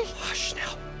crazy? Hush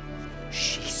now.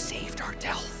 She saved our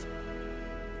Delph.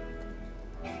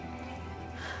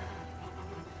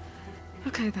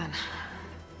 Okay then.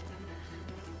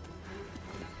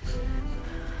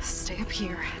 Stay up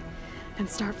here and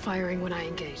start firing when I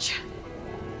engage.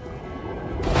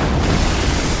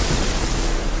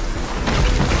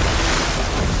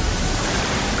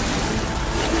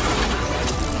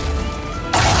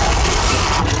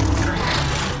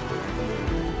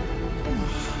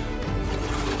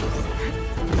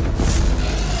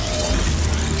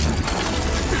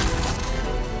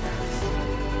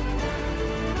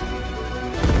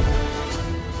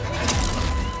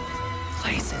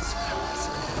 Places,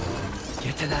 fellas.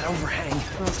 Get to that overhang.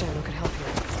 Rosdale could help you.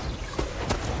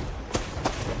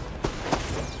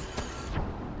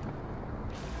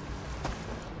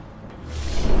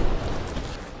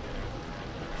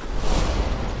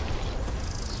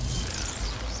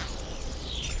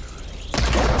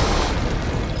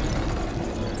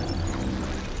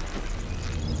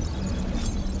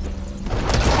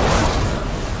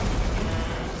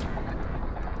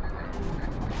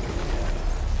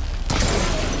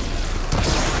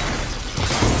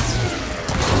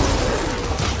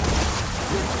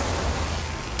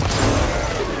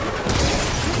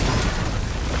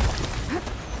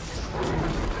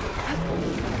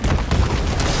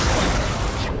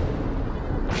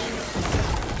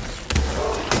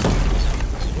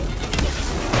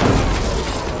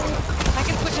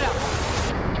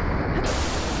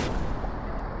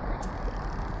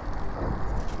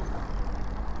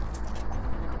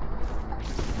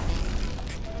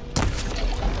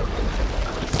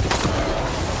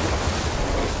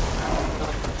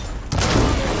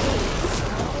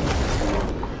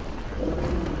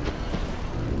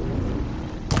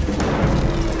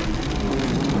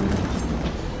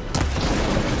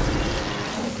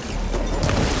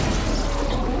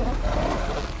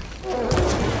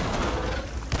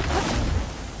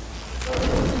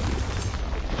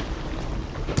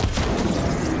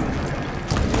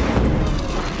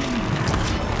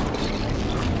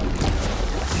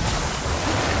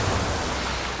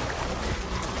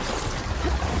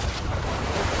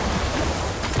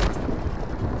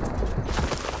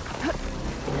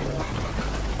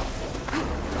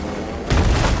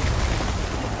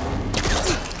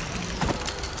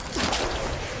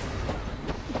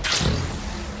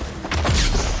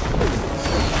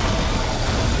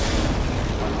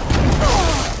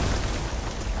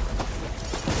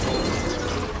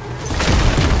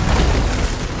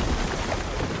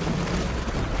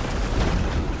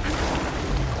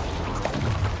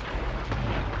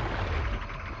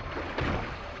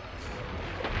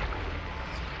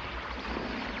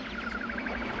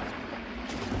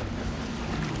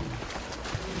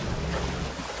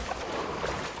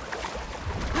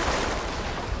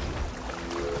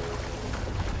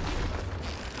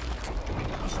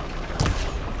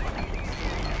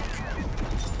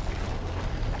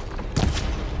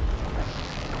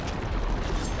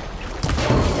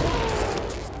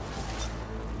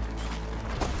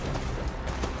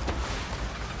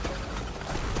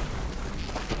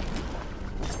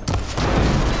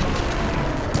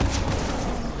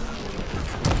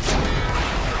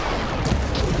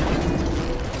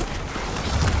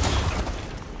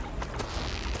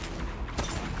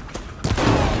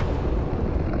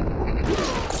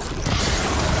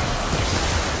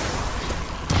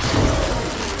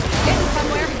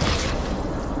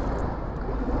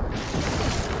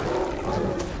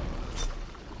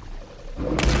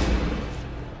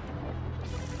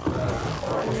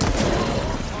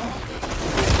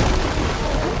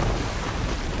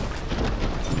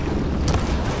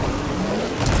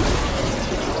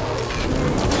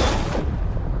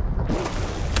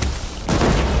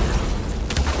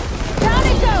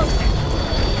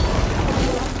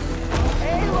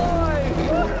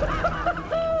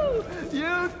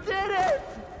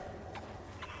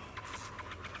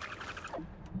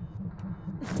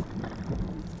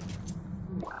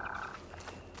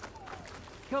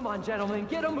 Come on, gentlemen,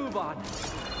 get a move on.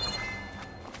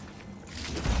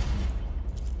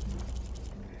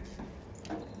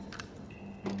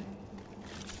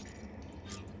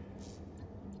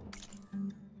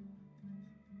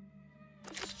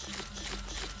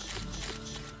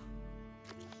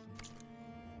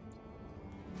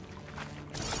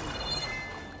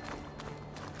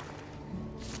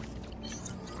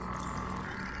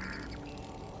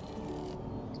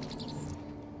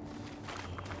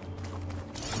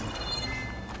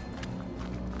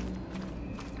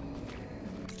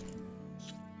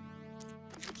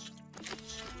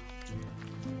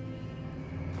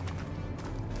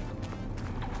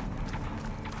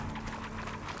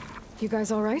 You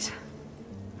guys all right?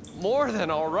 More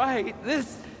than all right. We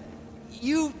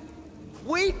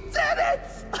did it!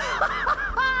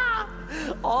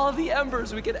 All the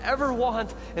embers we could ever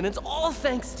want, and it's all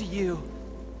thanks to you.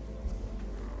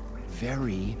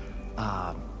 Very,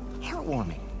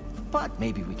 heartwarming. But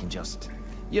maybe we can just,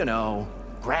 you know,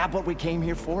 grab what we came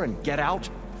here for and get out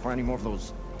before any more of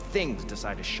those things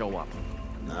decide to show up.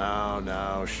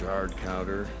 Now, Shard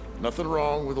Counter. Nothing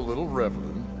wrong with a little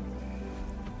reveling.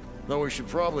 Though we should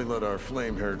probably let our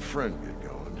flame-haired friend get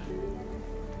going.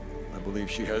 I believe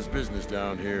she has business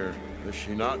down here, does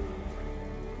she not?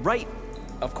 Right,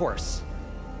 of course.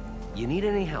 You need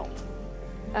any help?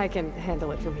 I can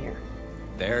handle it from here.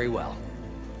 Very well.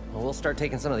 Well, we'll start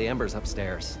taking some of the embers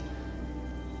upstairs.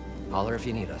 Holler if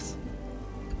you need us.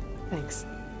 Thanks.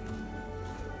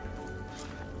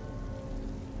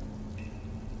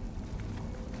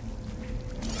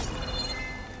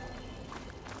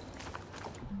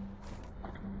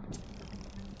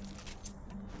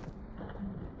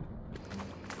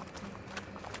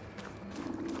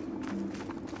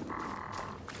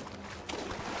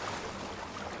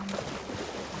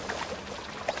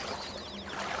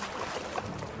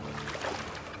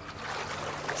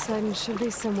 Poseidon should be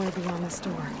somewhere beyond this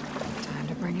door. Time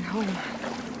to bring it home.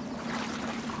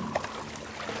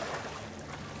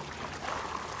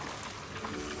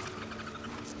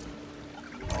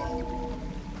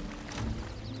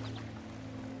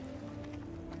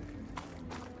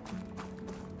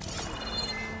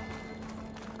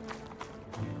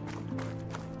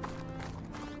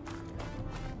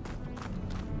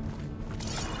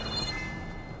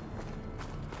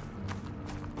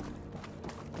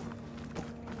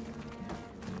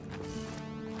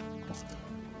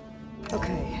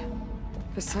 Okay.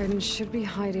 Poseidon should be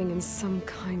hiding in some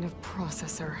kind of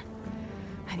processor.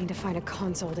 I need to find a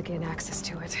console to gain access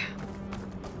to it.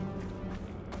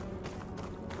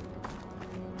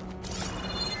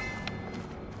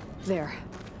 There.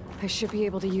 I should be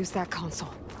able to use that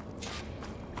console.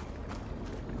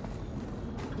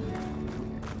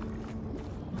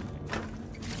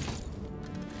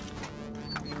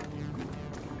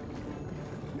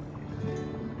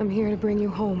 I'm here to bring you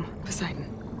home, Poseidon.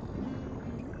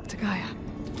 To Gaia.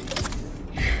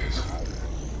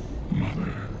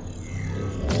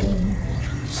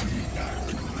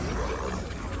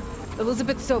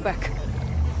 Elizabeth Sobek.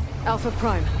 Alpha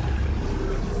Prime.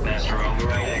 Master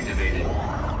override activated.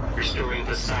 Restoring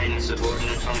Poseidon's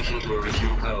subordinate function to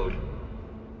original code.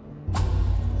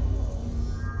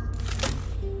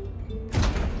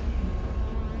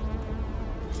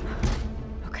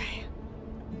 Okay.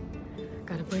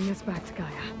 Gotta bring this back to Gaia.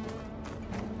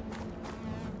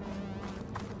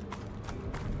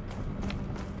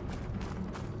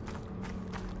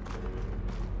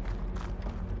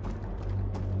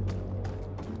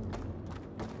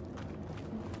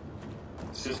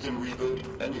 System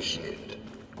reboot initiated.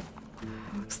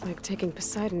 Looks like taking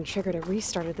Poseidon triggered a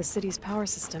restart of the city's power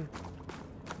system.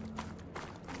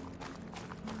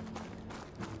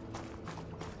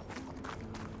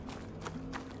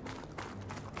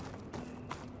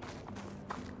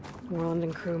 Worland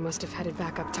and crew must have headed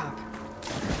back up top.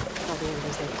 All the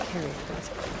embers they carried, but...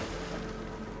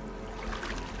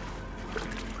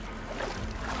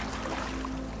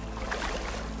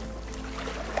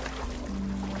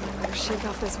 Better shake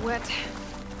off this wet.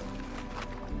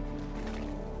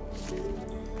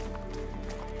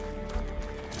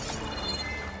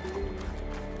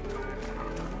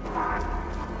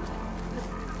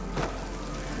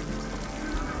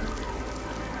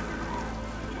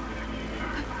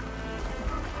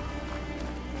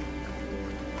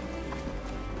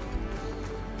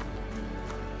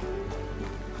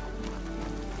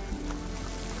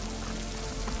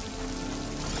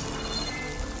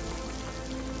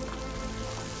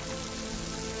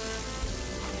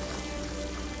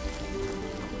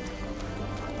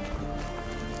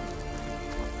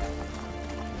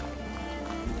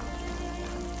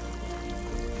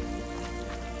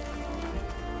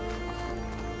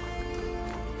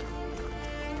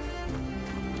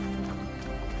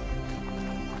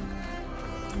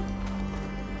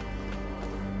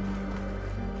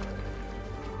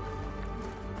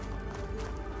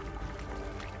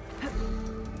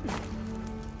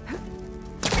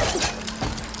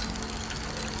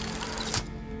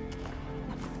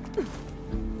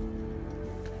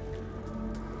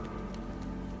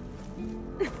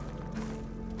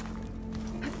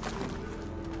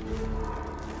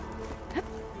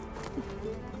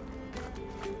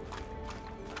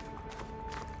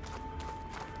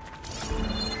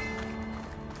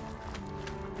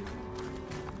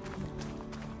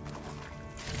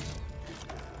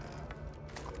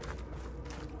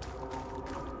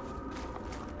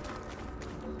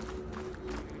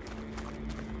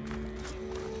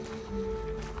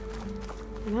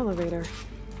 An elevator.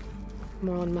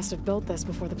 Morlund must have built this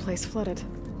before the place flooded.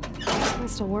 Might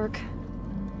still work.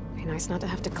 Be nice not to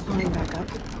have to climb back up.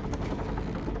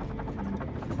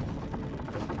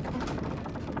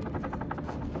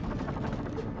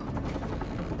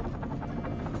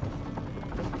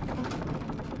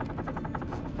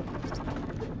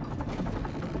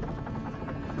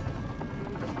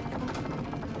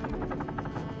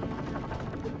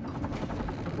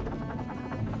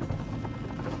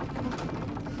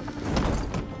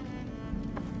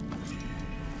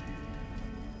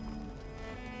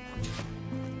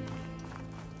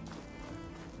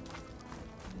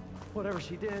 Whatever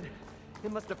she did,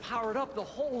 it must have powered up the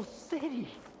whole city.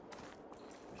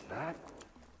 Is that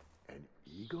an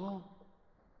eagle?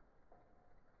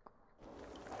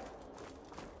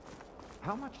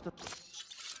 How much does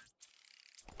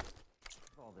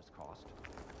all this cost?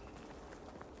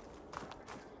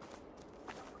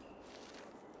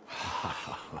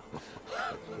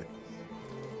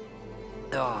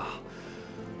 The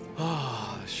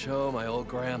show my old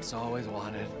Gramps always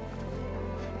wanted.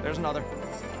 There's another.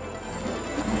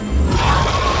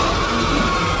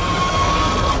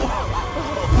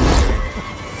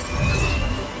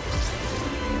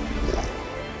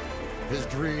 His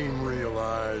dream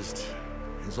realized.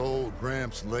 His old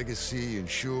Gramps' legacy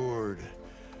ensured.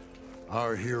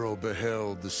 Our hero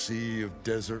beheld the sea of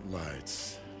desert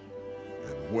lights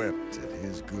and wept at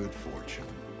his good fortune.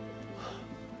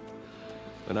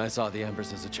 When I saw the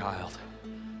Embers as a child,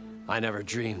 I never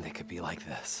dreamed they could be like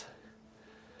this.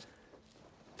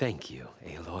 Thank you,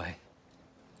 Aloy.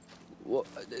 Well,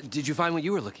 did you find what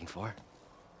you were looking for?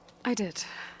 I did.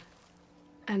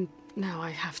 And now I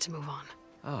have to move on.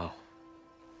 Oh.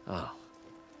 Oh.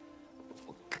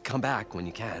 Come back when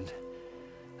you can.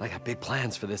 I got big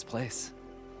plans for this place.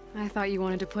 I thought you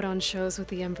wanted to put on shows with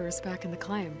the Embers back in the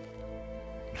Claim.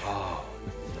 Oh,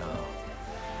 no.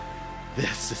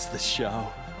 This is the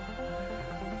show.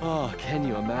 Oh, can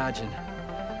you imagine?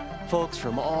 Folks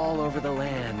from all over the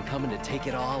land coming to take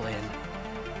it all in.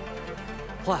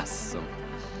 Plus, some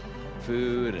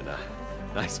food and a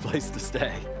nice place to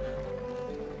stay.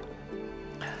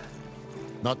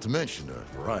 Not to mention a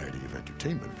variety of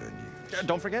entertainment venues.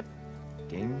 Don't forget,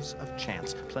 games of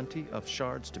chance. Plenty of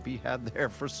shards to be had there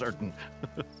for certain.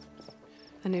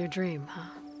 A new dream, huh?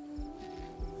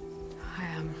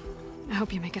 I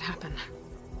hope you make it happen.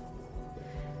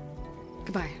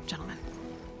 Goodbye, gentlemen.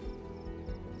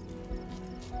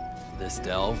 This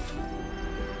delve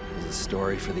is a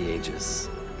story for the ages.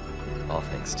 All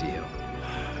thanks to you.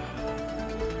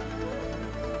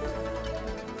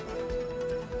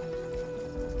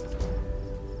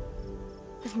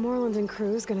 If Morlund and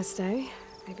crew's gonna stay,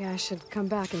 maybe I should come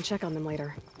back and check on them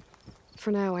later.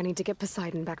 For now, I need to get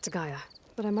Poseidon back to Gaia.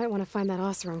 But I might want to find that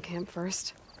Oseram camp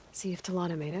first. See if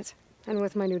Talana made it. And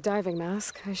with my new diving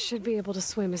mask, I should be able to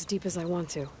swim as deep as I want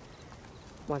to.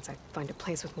 Once I find a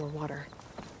place with more water.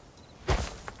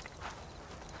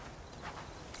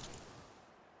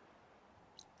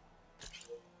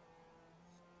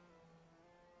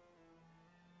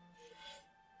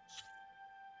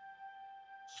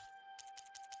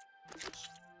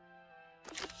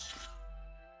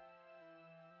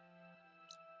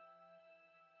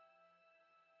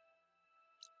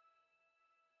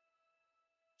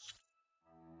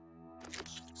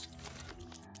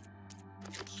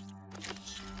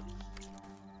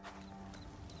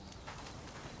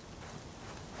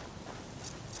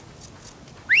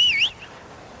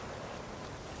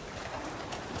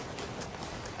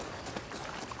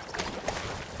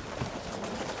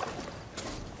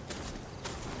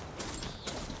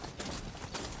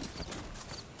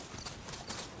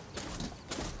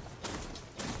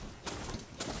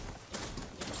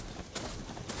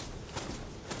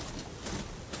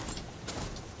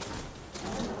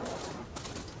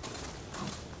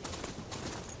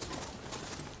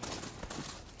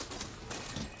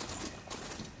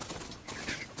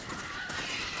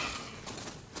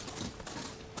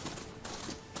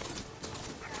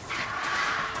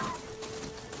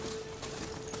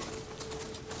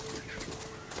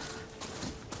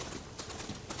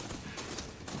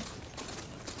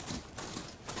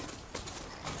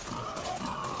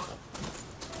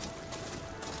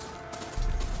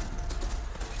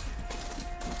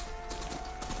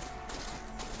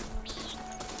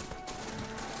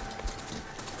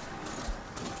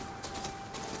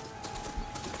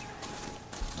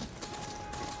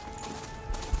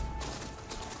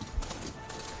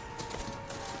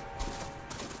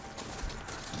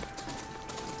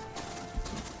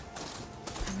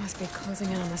 Must be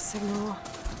closing in on the signal.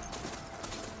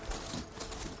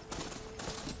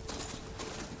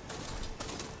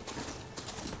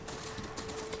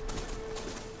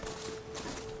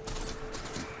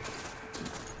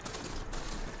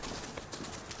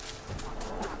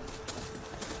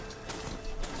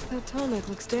 That tonic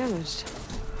looks damaged.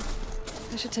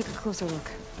 I should take a closer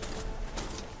look.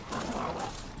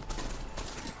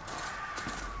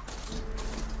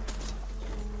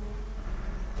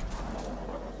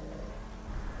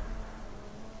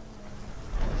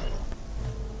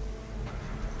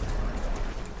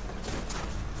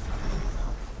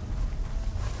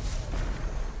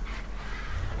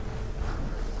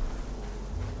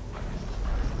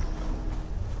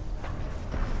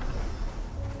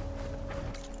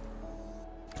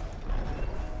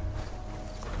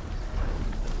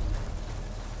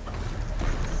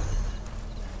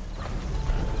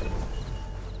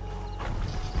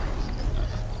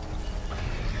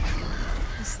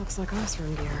 Looks like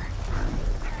Osram gear.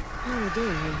 What are we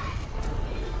doing here?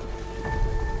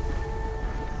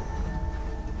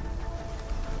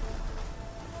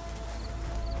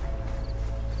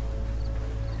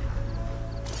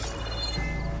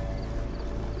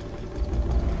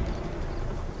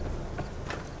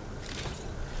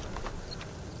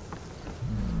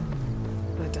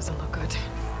 That doesn't look good.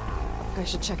 I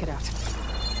should check it out.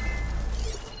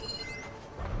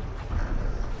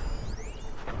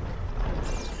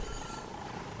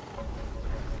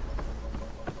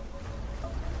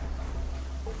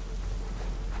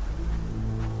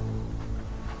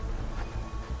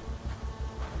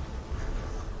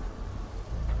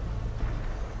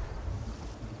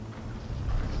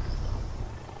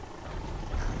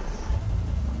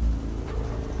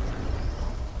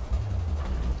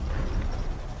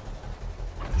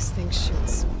 This thing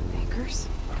shoots anchors?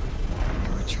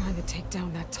 We're trying to take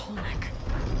down that tallneck.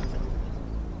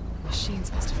 The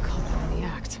machines must have caught them in the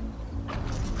act. I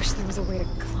wish there was a way to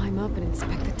climb up and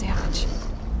inspect the damage.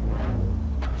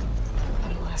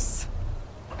 Unless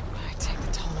I take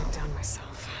the tallneck down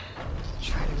myself.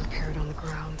 Try to repair it on the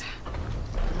ground.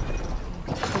 It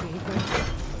won't be pretty, but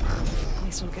at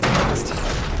least it'll get fixed.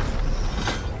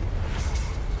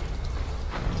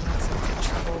 That's in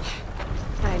trouble.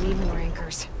 I need more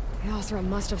anchors. The Osram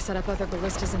must have set up other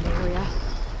ballistas in the area.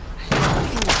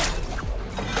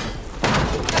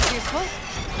 That's useful.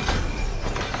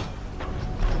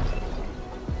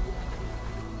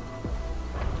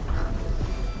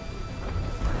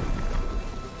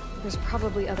 There's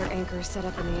probably other anchors set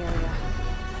up in the area.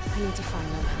 I need to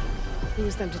find them.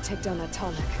 Use them to take down that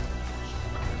tallneck.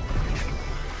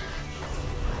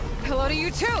 Hello to you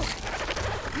too!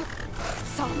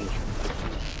 Saw me.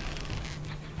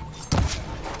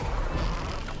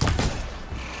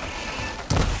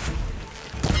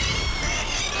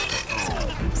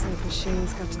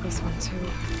 Machine's got to this one too.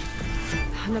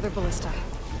 Another ballista.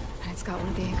 And it's got one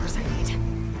of the anchors I need.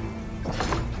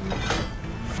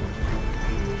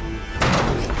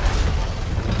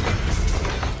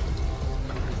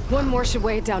 One more should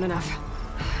weigh it down enough.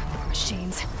 More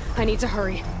machines. I need to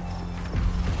hurry.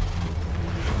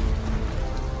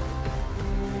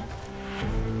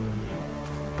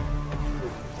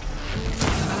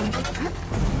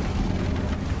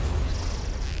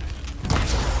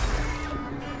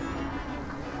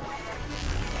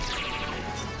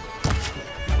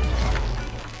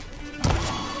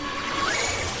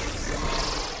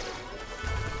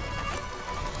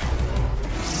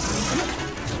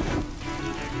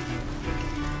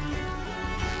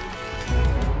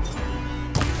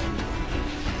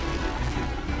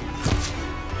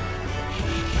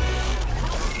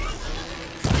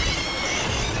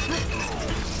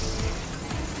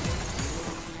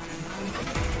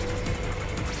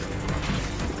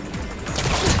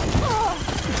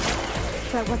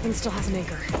 That weapon still has an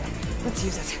anchor. Let's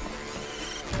use it.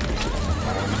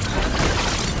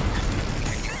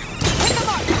 Hit the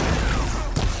mark!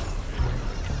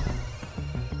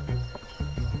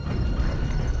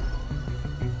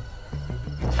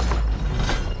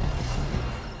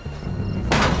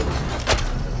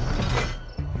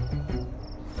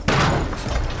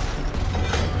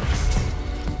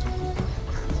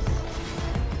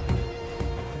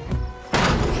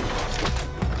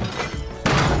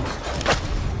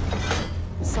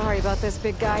 Sorry about this,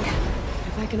 big guy.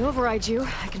 If I can override you,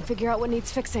 I can figure out what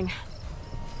needs fixing.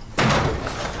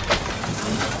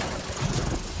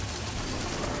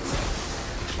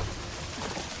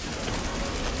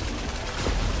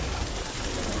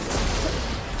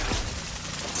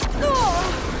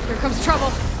 Here comes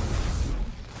trouble.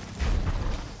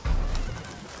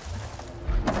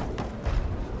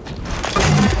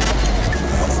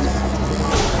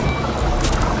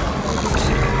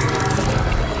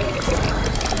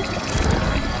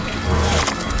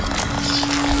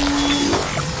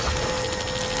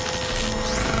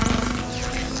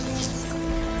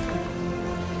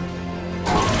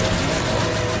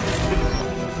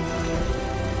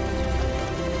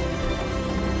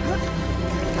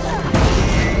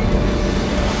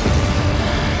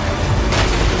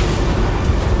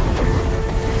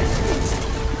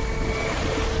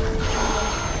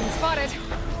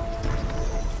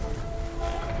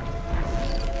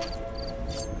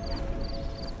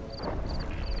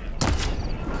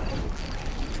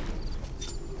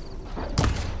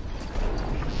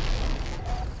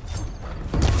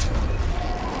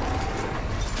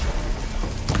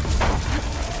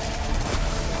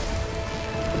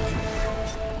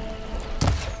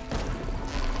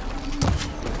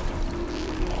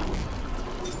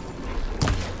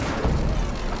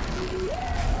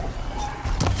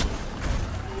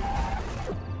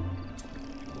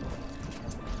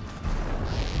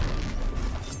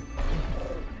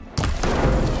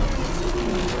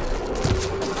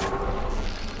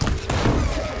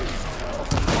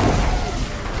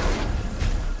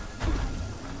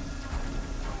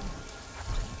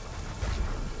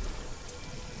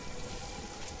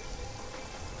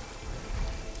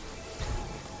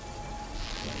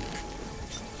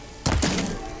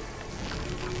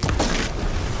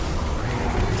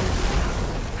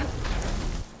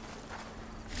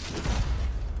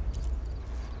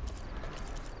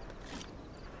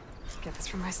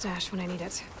 for my stash when I need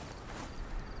it.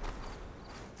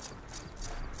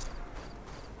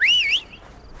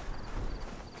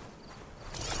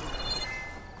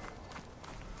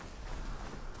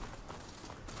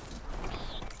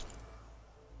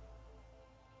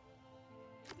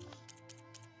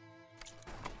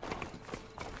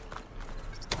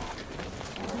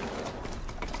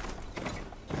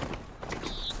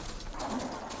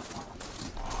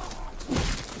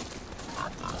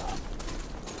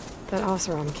 That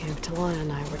Oseram camp Talana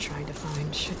and I were trying to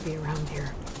find should be around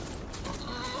here.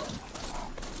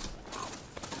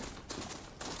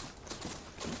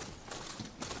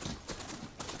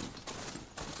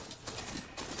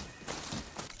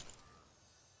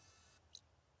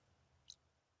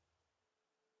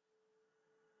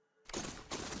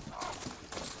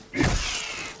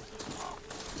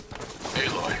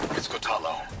 Aloy, it's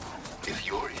Kotalo. If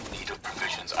you're in need of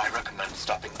provisions, I recommend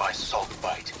stopping by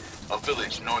Saltbite, a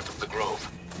village north of the Grove.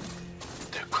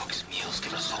 Their cook's meals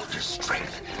give a soldier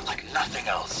strength like nothing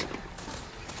else.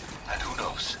 And who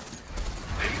knows?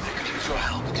 Maybe they could use your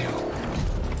help,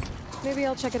 too. Maybe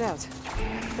I'll check it out.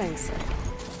 Thanks.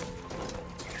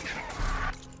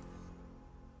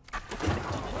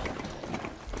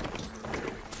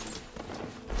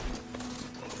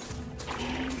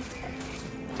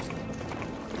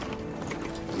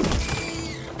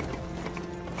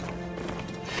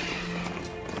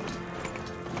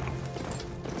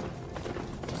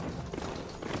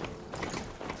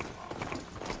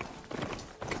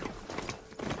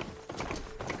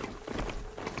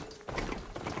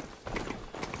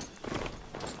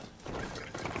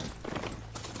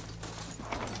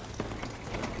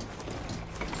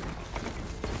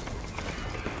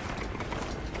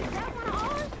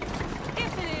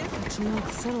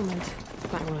 North settlement.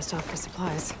 Might want to stop for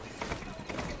supplies.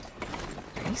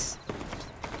 Nice.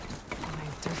 I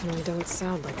definitely don't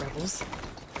sound like rebels.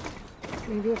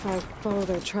 Maybe if I follow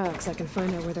their tracks, I can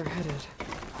find out where they're headed.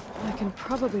 I can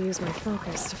probably use my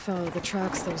focus to follow the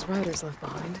tracks those riders left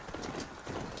behind.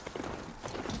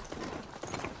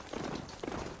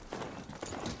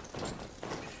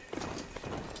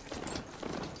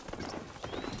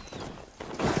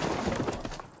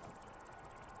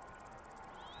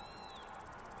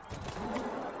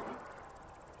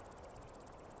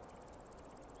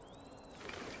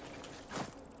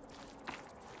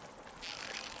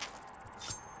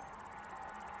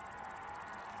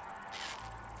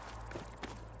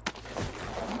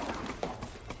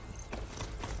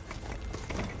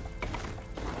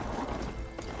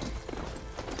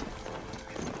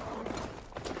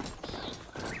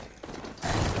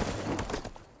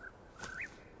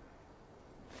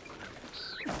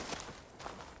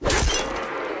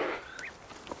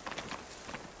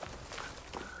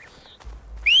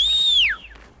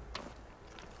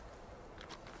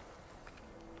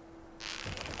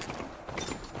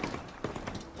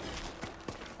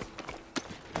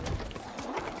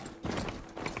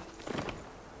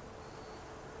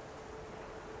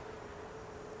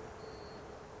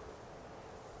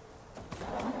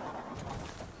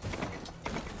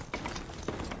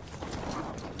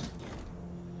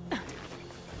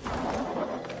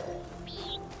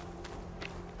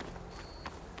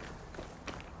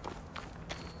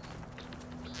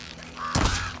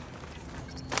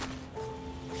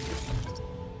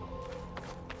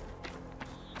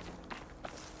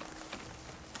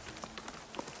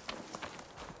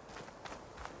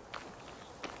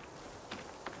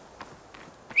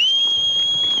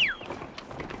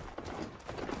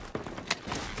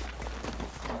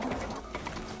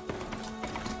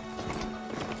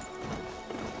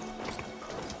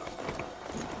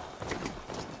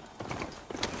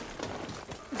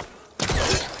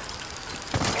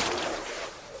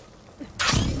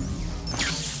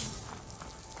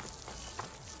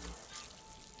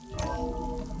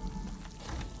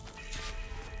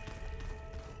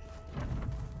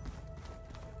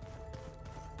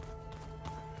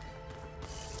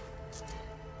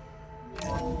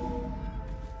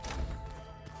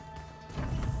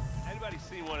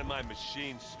 Seen one of my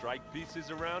machine strike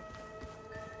pieces around?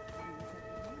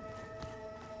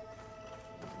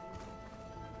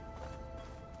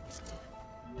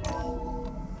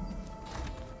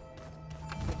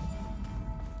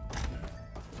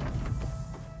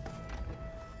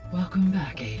 Welcome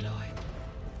back, Aloy.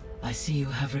 I see you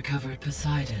have recovered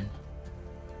Poseidon.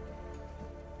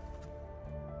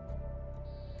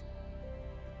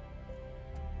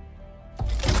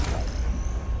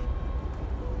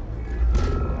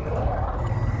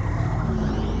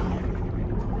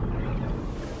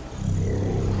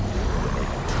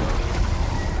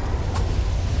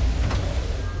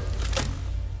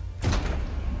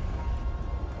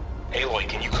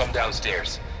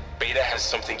 downstairs. Beta has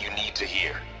something you need to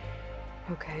hear.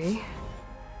 Okay.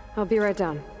 I'll be right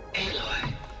down.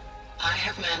 Aloy, I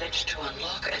have managed to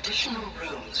unlock additional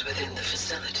rooms within the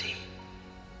facility.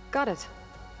 Got it.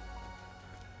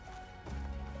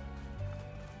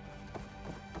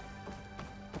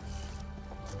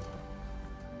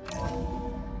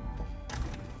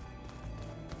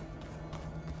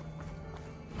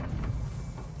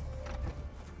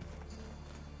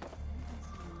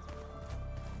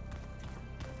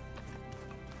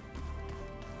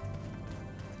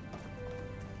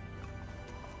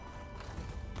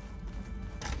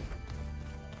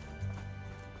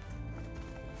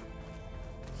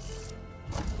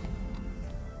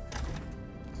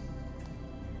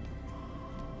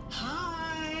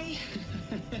 Hi!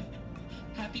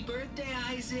 Happy birthday,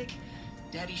 Isaac.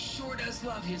 Daddy sure does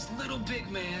love his little big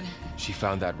man. She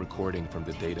found that recording from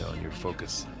the data on your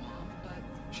focus.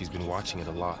 She's been watching it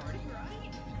a lot.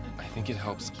 I think it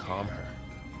helps calm her.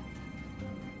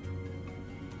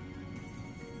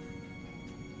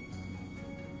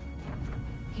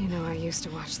 You know, I used to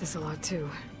watch this a lot too.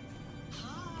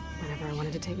 Whenever I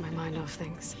wanted to take my mind off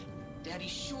things. Daddy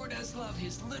sure does love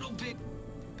his little big...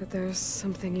 But there's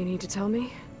something you need to tell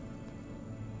me?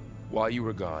 While you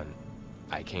were gone,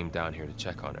 I came down here to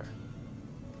check on her.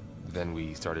 Then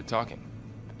we started talking.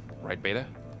 Right, Beta?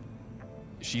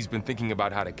 She's been thinking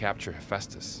about how to capture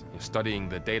Hephaestus, studying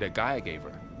the data Gaia gave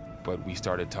her. But we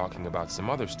started talking about some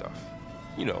other stuff.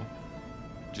 You know,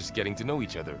 just getting to know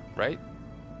each other, right?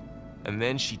 And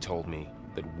then she told me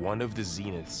that one of the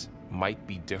Zeniths might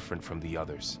be different from the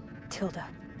others. Tilda.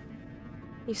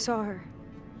 You saw her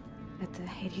at the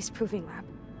Hades Proving Lab.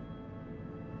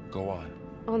 Go on.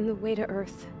 On the way to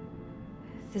Earth,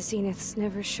 the Zeniths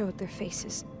never showed their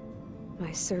faces.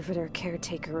 My servitor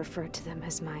caretaker referred to them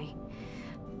as my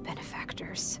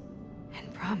benefactors,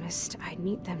 and promised I'd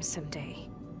meet them someday,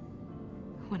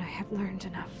 when I had learned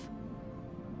enough.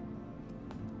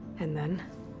 And then,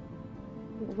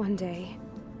 one day,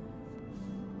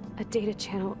 a data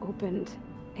channel opened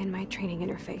in my training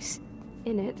interface.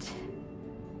 In it,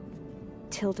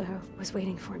 Tilda was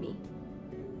waiting for me,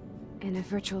 in a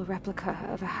virtual replica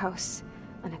of a house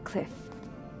on a cliff,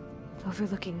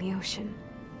 overlooking the ocean.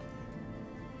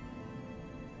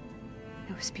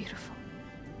 It was beautiful.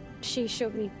 She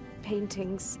showed me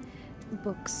paintings,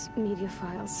 books, media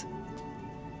files.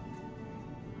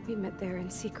 We met there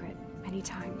in secret many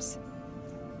times.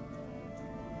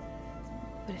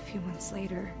 But a few months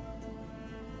later,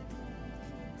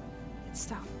 it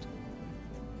stopped.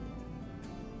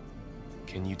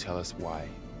 Can you tell us why,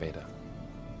 Beta?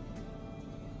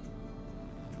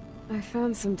 I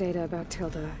found some data about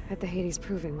Tilda at the Hades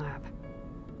Proving Lab.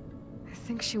 I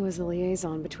think she was the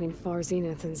liaison between Far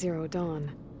Zenith and Zero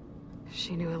Dawn.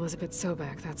 She knew Elizabeth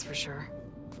Sobek, that's for sure.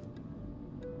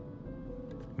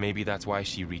 Maybe that's why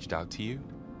she reached out to you?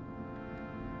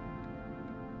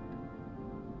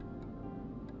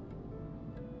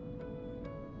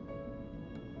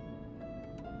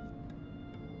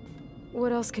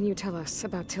 What else can you tell us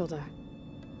about Tilda?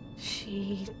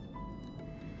 She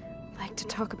liked to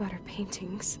talk about her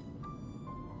paintings.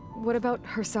 What about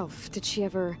herself? Did she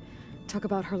ever talk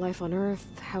about her life on Earth,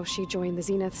 how she joined the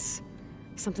Zeniths,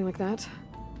 something like that?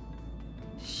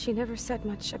 She never said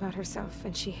much about herself,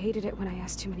 and she hated it when I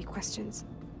asked too many questions.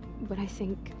 When I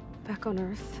think back on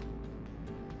Earth,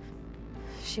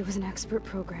 she was an expert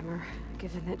programmer,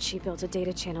 given that she built a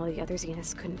data channel the other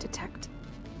Zeniths couldn't detect.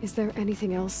 Is there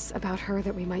anything else about her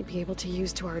that we might be able to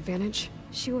use to our advantage?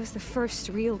 She was the first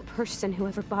real person who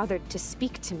ever bothered to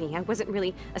speak to me. I wasn't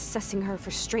really assessing her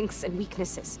for strengths and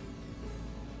weaknesses.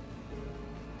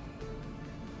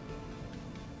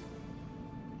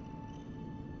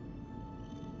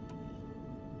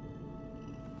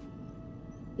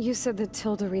 You said that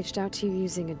Tilda reached out to you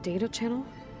using a data channel?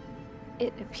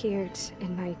 It appeared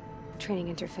in my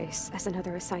training interface as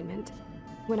another assignment.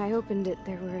 When I opened it,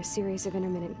 there were a series of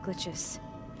intermittent glitches.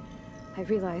 I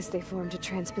realized they formed a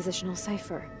transpositional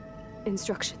cipher.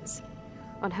 Instructions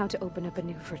on how to open up a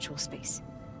new virtual space.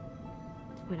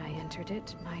 When I entered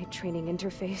it, my training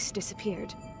interface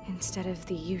disappeared. Instead of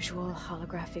the usual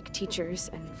holographic teachers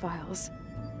and files,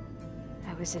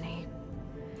 I was in a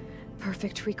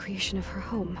perfect recreation of her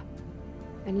home.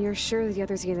 And you're sure the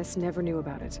other Zeniths never knew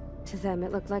about it? To them,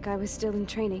 it looked like I was still in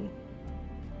training,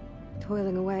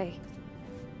 toiling away.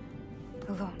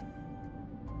 Alone.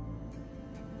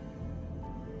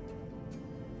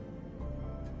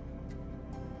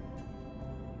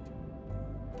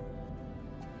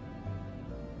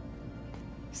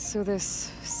 So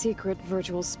this secret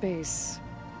virtual space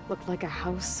looked like a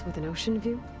house with an ocean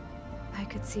view? I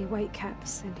could see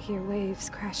whitecaps and hear waves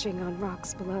crashing on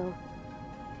rocks below.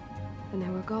 And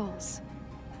there were gulls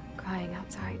crying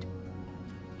outside.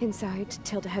 Inside,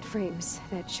 Tilda had frames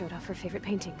that showed off her favorite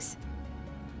paintings,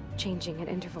 changing at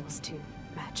intervals to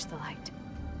match the light.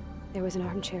 There was an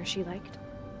armchair she liked.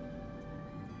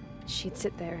 She'd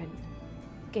sit there and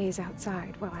gaze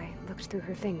outside while I looked through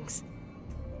her things.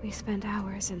 We spent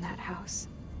hours in that house.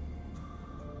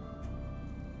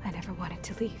 I never wanted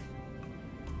to leave.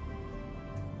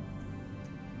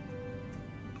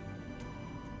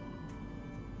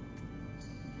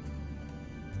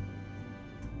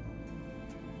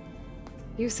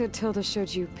 You said Tilda showed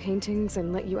you paintings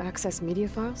and let you access media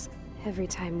files? Every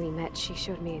time we met, she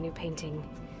showed me a new painting.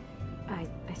 I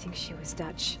think she was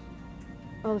Dutch.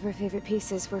 All of her favorite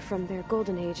pieces were from their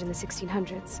golden age in the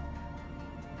 1600s.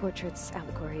 Portraits,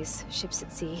 allegories, ships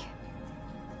at sea.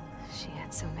 She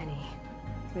had so many.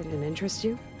 It didn't interest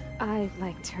you? I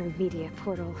liked her media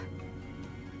portal.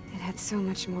 It had so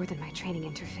much more than my training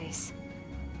interface.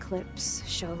 Clips,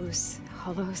 shows,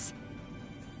 holos.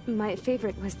 My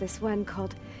favorite was this one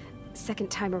called Second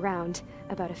Time Around,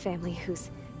 about a family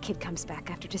whose kid comes back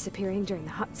after disappearing during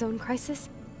the Hot Zone crisis.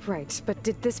 Right, but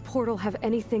did this portal have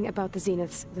anything about the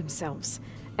Zeniths themselves?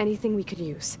 Anything we could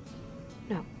use?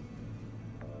 No.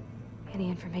 Any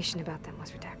information about them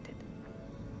was redacted.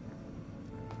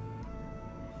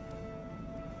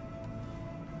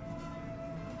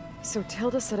 So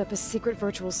Tilda set up a secret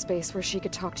virtual space where she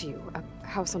could talk to you, a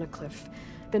house on a cliff.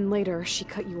 Then later, she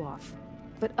cut you off.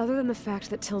 But other than the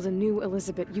fact that Tilda knew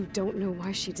Elizabeth, you don't know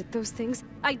why she did those things?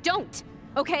 I don't!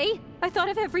 Okay? I thought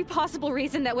of every possible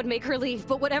reason that would make her leave,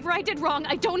 but whatever I did wrong,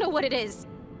 I don't know what it is!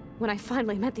 When I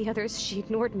finally met the others, she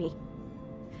ignored me.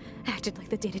 Acted like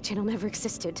the data channel never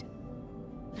existed.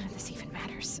 None of this even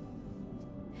matters.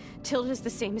 Tilda's the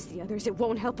same as the others. It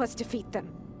won't help us defeat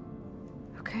them.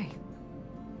 Okay.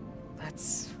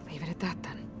 Let's leave it at that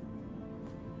then.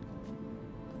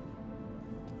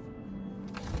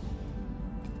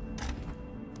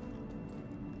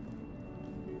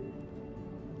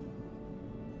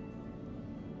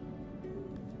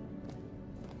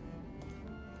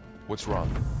 What's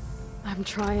wrong? I'm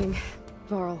trying,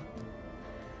 Varl.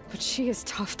 But she is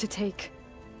tough to take.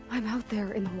 I'm out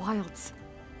there in the wilds,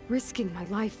 risking my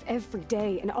life every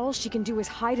day, and all she can do is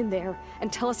hide in there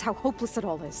and tell us how hopeless it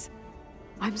all is.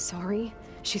 I'm sorry,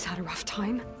 she's had a rough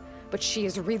time, but she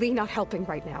is really not helping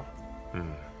right now.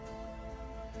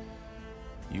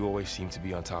 You always seem to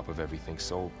be on top of everything,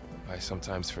 so I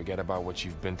sometimes forget about what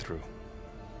you've been through.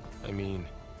 I mean,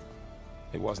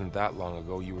 it wasn't that long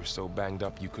ago you were so banged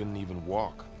up you couldn't even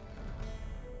walk.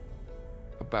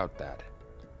 About that.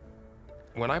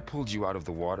 When I pulled you out of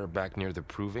the water back near the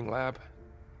proving lab,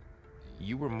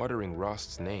 you were muttering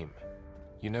Rost's name.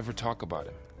 You never talk about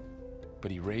him,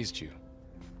 but he raised you,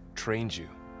 trained you.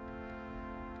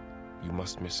 You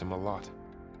must miss him a lot.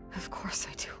 Of course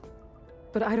I do.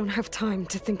 But I don't have time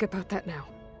to think about that now.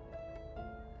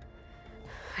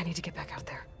 I need to get back out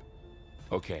there.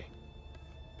 Okay.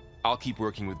 I'll keep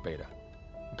working with Beta.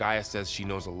 Gaia says she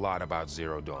knows a lot about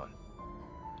Zero Dawn.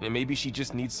 And maybe she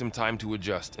just needs some time to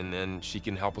adjust, and then she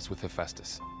can help us with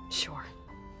Hephaestus. Sure.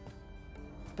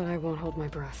 But I won't hold my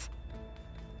breath.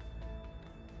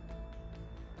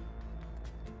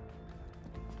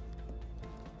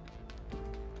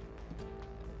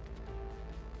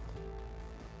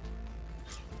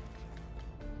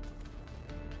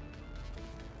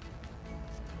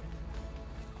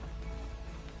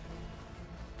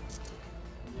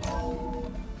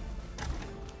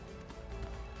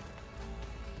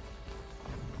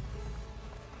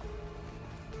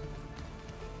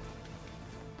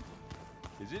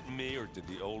 Is it me, or did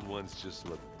the old ones just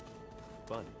look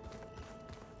funny?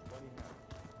 Funny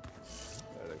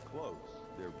how? They're close.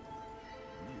 They're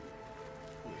weird.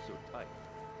 They're so tight.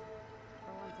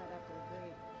 For once, I'd have to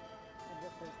agree. I'd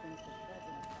rip those things to shreds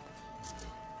in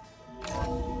a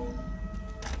flash.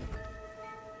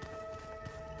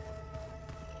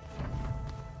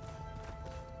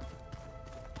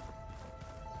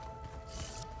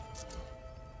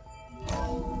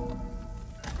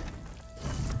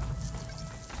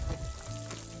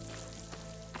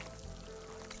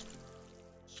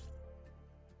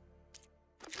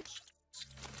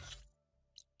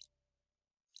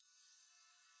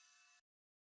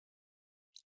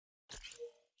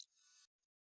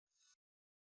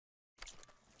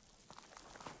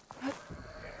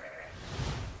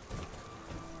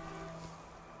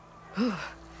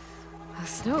 The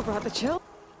snow brought the chill.